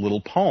this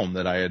little poem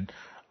that I had,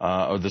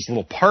 or this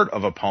little part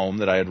of a poem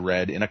that I had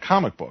read in a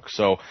comic book.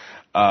 So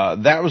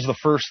that was the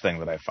first thing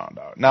that I found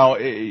out. Now,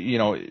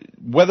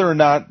 whether or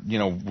not,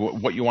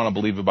 what you want to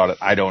believe about it,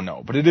 I don't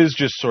know. But it is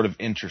just sort of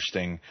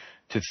interesting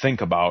to think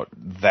about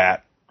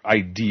that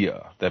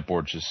idea that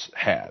Borges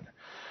had.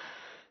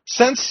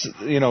 Since,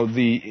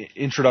 the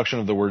introduction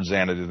of the word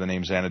Xanadu, the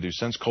name Xanadu,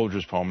 since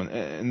Coleridge's poem,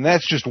 and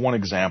that's just one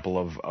example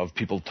of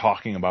people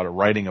talking about it,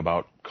 writing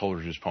about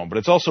Coleridge's poem, but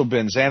it's also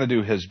been,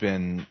 Xanadu has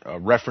been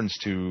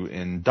referenced to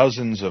in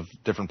dozens of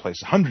different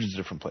places, hundreds of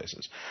different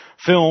places.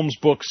 Films,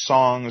 books,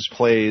 songs,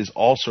 plays,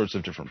 all sorts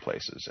of different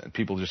places, and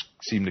people just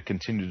seem to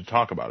continue to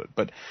talk about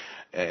it.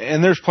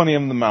 And there's plenty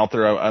of them out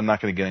there. I'm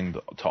not going to get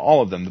into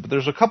all of them, but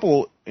there's a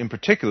couple in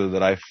particular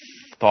that I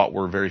thought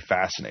were very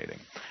fascinating,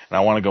 and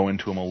I want to go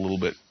into them a little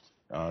bit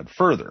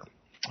further.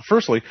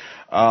 Firstly,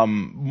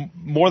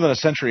 more than a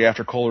century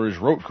after Coleridge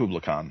wrote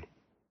Kubla Khan,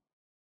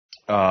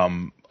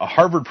 a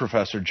Harvard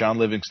professor, John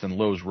Livingston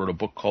Lowes, wrote a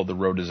book called The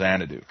Road to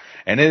Xanadu.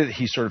 And in it,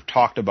 he sort of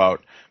talked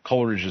about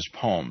Coleridge's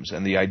poems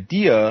and the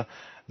idea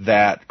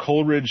that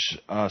Coleridge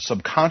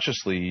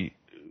subconsciously,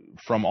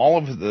 from all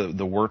of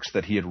the works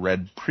that he had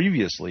read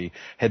previously,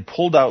 had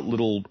pulled out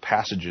little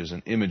passages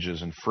and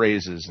images and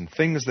phrases and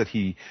things that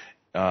he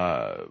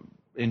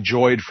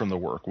enjoyed from the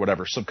work,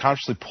 whatever,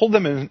 subconsciously pulled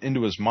them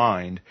into his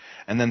mind,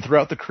 and then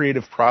throughout the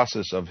creative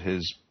process of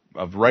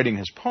writing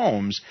his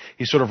poems,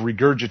 he sort of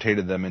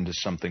regurgitated them into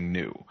something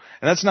new.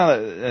 And that's not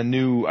a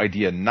new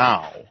idea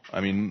now. I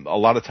mean, a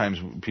lot of times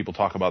people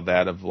talk about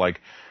that of like,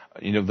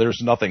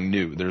 there's nothing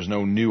new. There's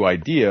no new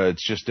idea.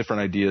 It's just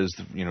different ideas,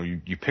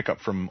 you pick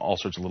up from all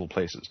sorts of little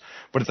places.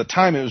 But at the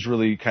time, it was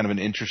really kind of an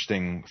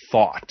interesting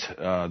thought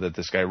that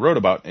this guy wrote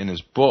about in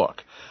his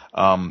book,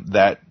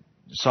 that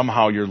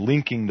somehow you're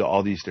linking to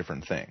all these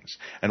different things.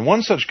 And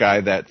one such guy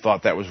that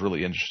thought that was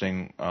really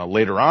interesting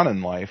later on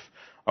in life,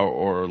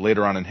 or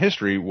later on in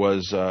history,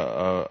 was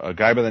a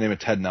guy by the name of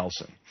Ted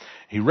Nelson.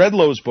 He read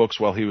Lowes' books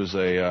while he was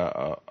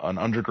an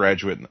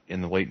undergraduate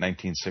in the late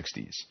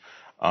 1960s.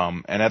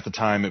 And at the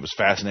time, it was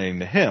fascinating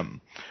to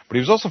him. But he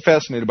was also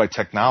fascinated by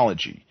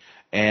technology.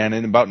 And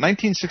in about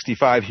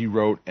 1965, he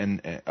wrote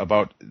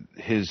about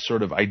his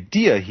sort of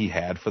idea he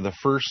had for the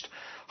first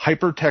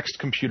hypertext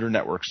computer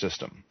network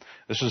system.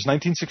 This was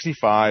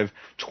 1965,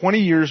 20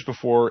 years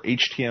before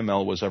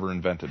HTML was ever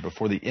invented,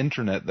 before the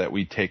internet that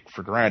we take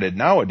for granted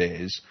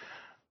nowadays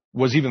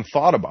was even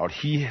thought about.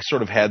 He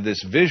sort of had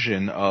this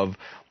vision of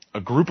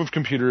a group of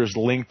computers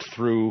linked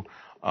through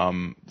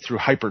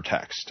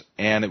hypertext,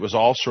 and it was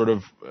all sort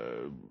of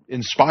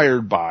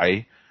inspired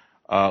by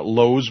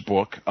Lowes'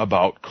 book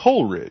about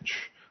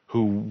Coleridge,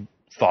 who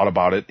thought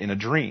about it in a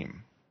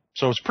dream.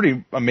 So it's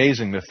pretty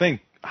amazing to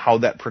think how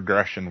that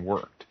progression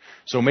worked.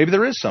 So maybe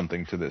there is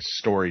something to this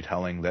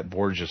storytelling that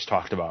Borges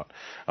talked about,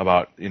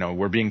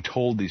 we're being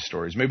told these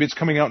stories. Maybe it's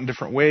coming out in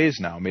different ways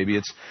now. Maybe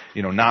it's,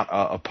 not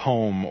a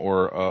poem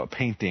or a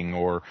painting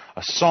or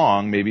a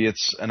song. Maybe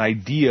it's an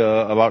idea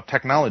about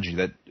technology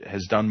that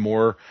has done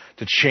more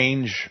to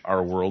change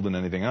our world than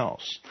anything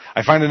else.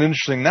 I find it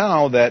interesting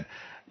now that,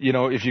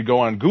 if you go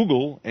on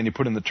Google and you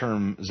put in the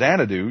term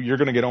Xanadu, you're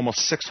going to get almost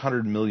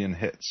 600 million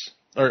hits.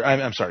 Or,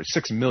 I'm sorry,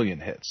 6 million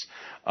hits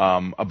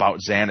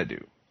about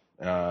Xanadu.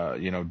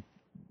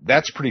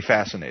 That's pretty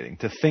fascinating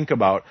to think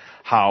about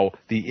how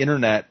the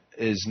internet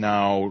is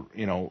now,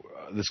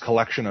 this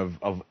collection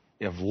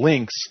of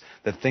links,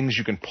 that things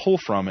you can pull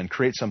from and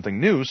create something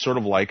new, sort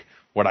of like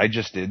what I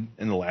just did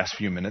in the last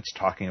few minutes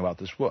talking about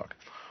this book.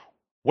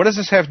 What does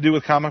this have to do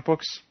with comic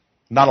books?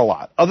 Not a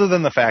lot, other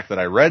than the fact that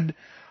I read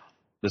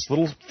this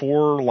little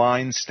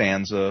 4-line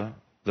stanza,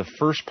 the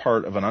first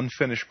part of an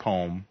unfinished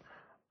poem,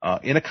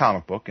 in a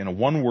comic book, in a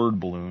one-word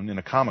balloon in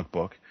a comic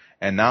book,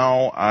 and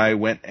now I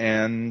went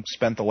and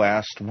spent the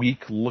last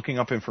week looking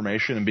up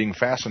information and being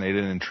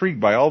fascinated and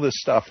intrigued by all this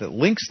stuff that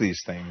links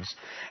these things,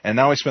 and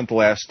now I spent the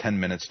last 10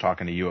 minutes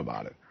talking to you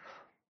about it.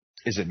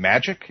 Is it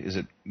magic? Is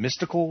it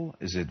mystical?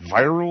 Is it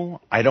viral?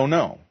 I don't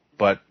know,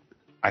 but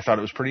I thought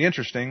it was pretty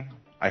interesting.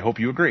 I hope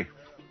you agree.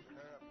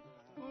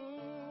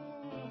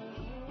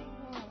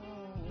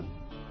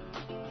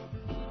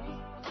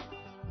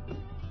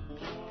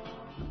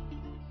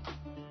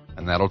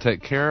 And that'll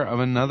take care of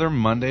another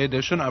Monday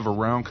edition of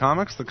Around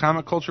Comics, the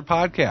Comic Culture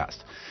Podcast.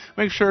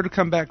 Make sure to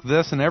come back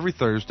this and every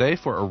Thursday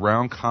for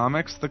Around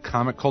Comics, the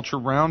Comic Culture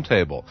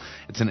Roundtable.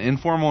 It's an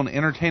informal and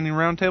entertaining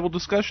roundtable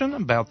discussion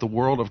about the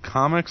world of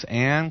comics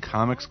and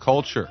comics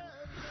culture.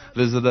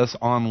 Visit us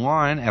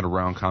online at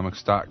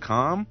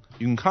AroundComics.com.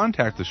 You can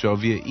contact the show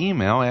via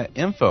email at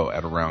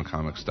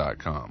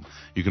info@AroundComics.com.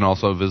 You can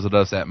also visit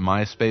us at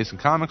MySpace and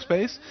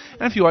ComicSpace.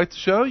 And if you like the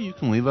show, you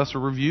can leave us a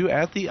review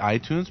at the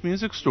iTunes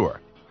Music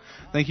Store.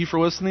 Thank you for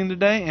listening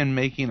today and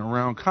making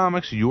Around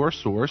Comics your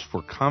source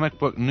for comic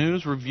book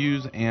news,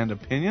 reviews, and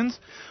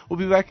opinions. We'll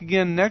be back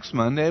again next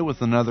Monday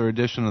with another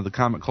edition of the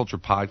Comic Culture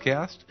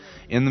Podcast.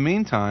 In the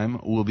meantime,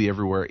 we'll be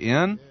everywhere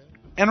in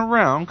and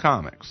around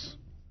comics.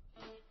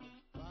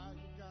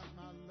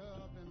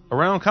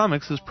 Around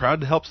Comics is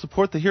proud to help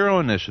support the Hero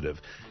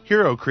Initiative.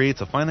 Hero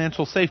creates a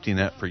financial safety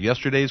net for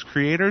yesterday's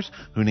creators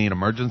who need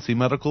emergency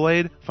medical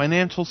aid,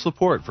 financial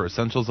support for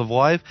essentials of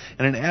life,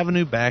 and an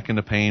avenue back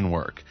into paying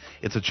work.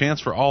 It's a chance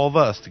for all of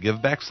us to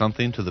give back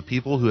something to the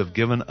people who have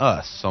given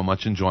us so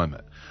much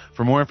enjoyment.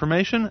 For more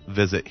information,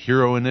 visit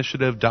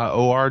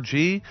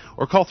heroinitiative.org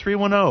or call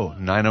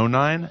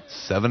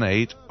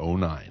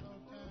 310-909-7809.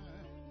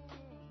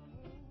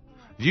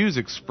 Views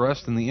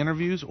expressed in the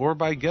interviews or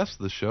by guests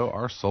of the show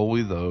are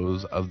solely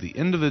those of the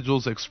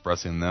individuals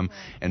expressing them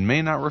and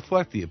may not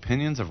reflect the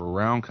opinions of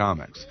Around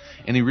Comics.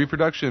 Any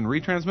reproduction,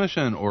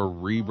 retransmission, or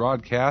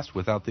rebroadcast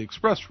without the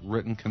express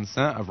written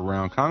consent of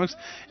Around Comics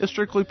is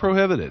strictly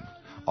prohibited.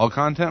 All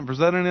content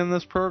presented in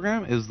this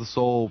program is the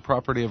sole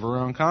property of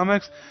Around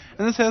Comics,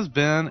 and this has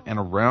been an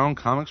Around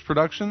Comics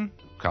production,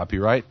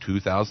 copyright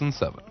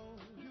 2007.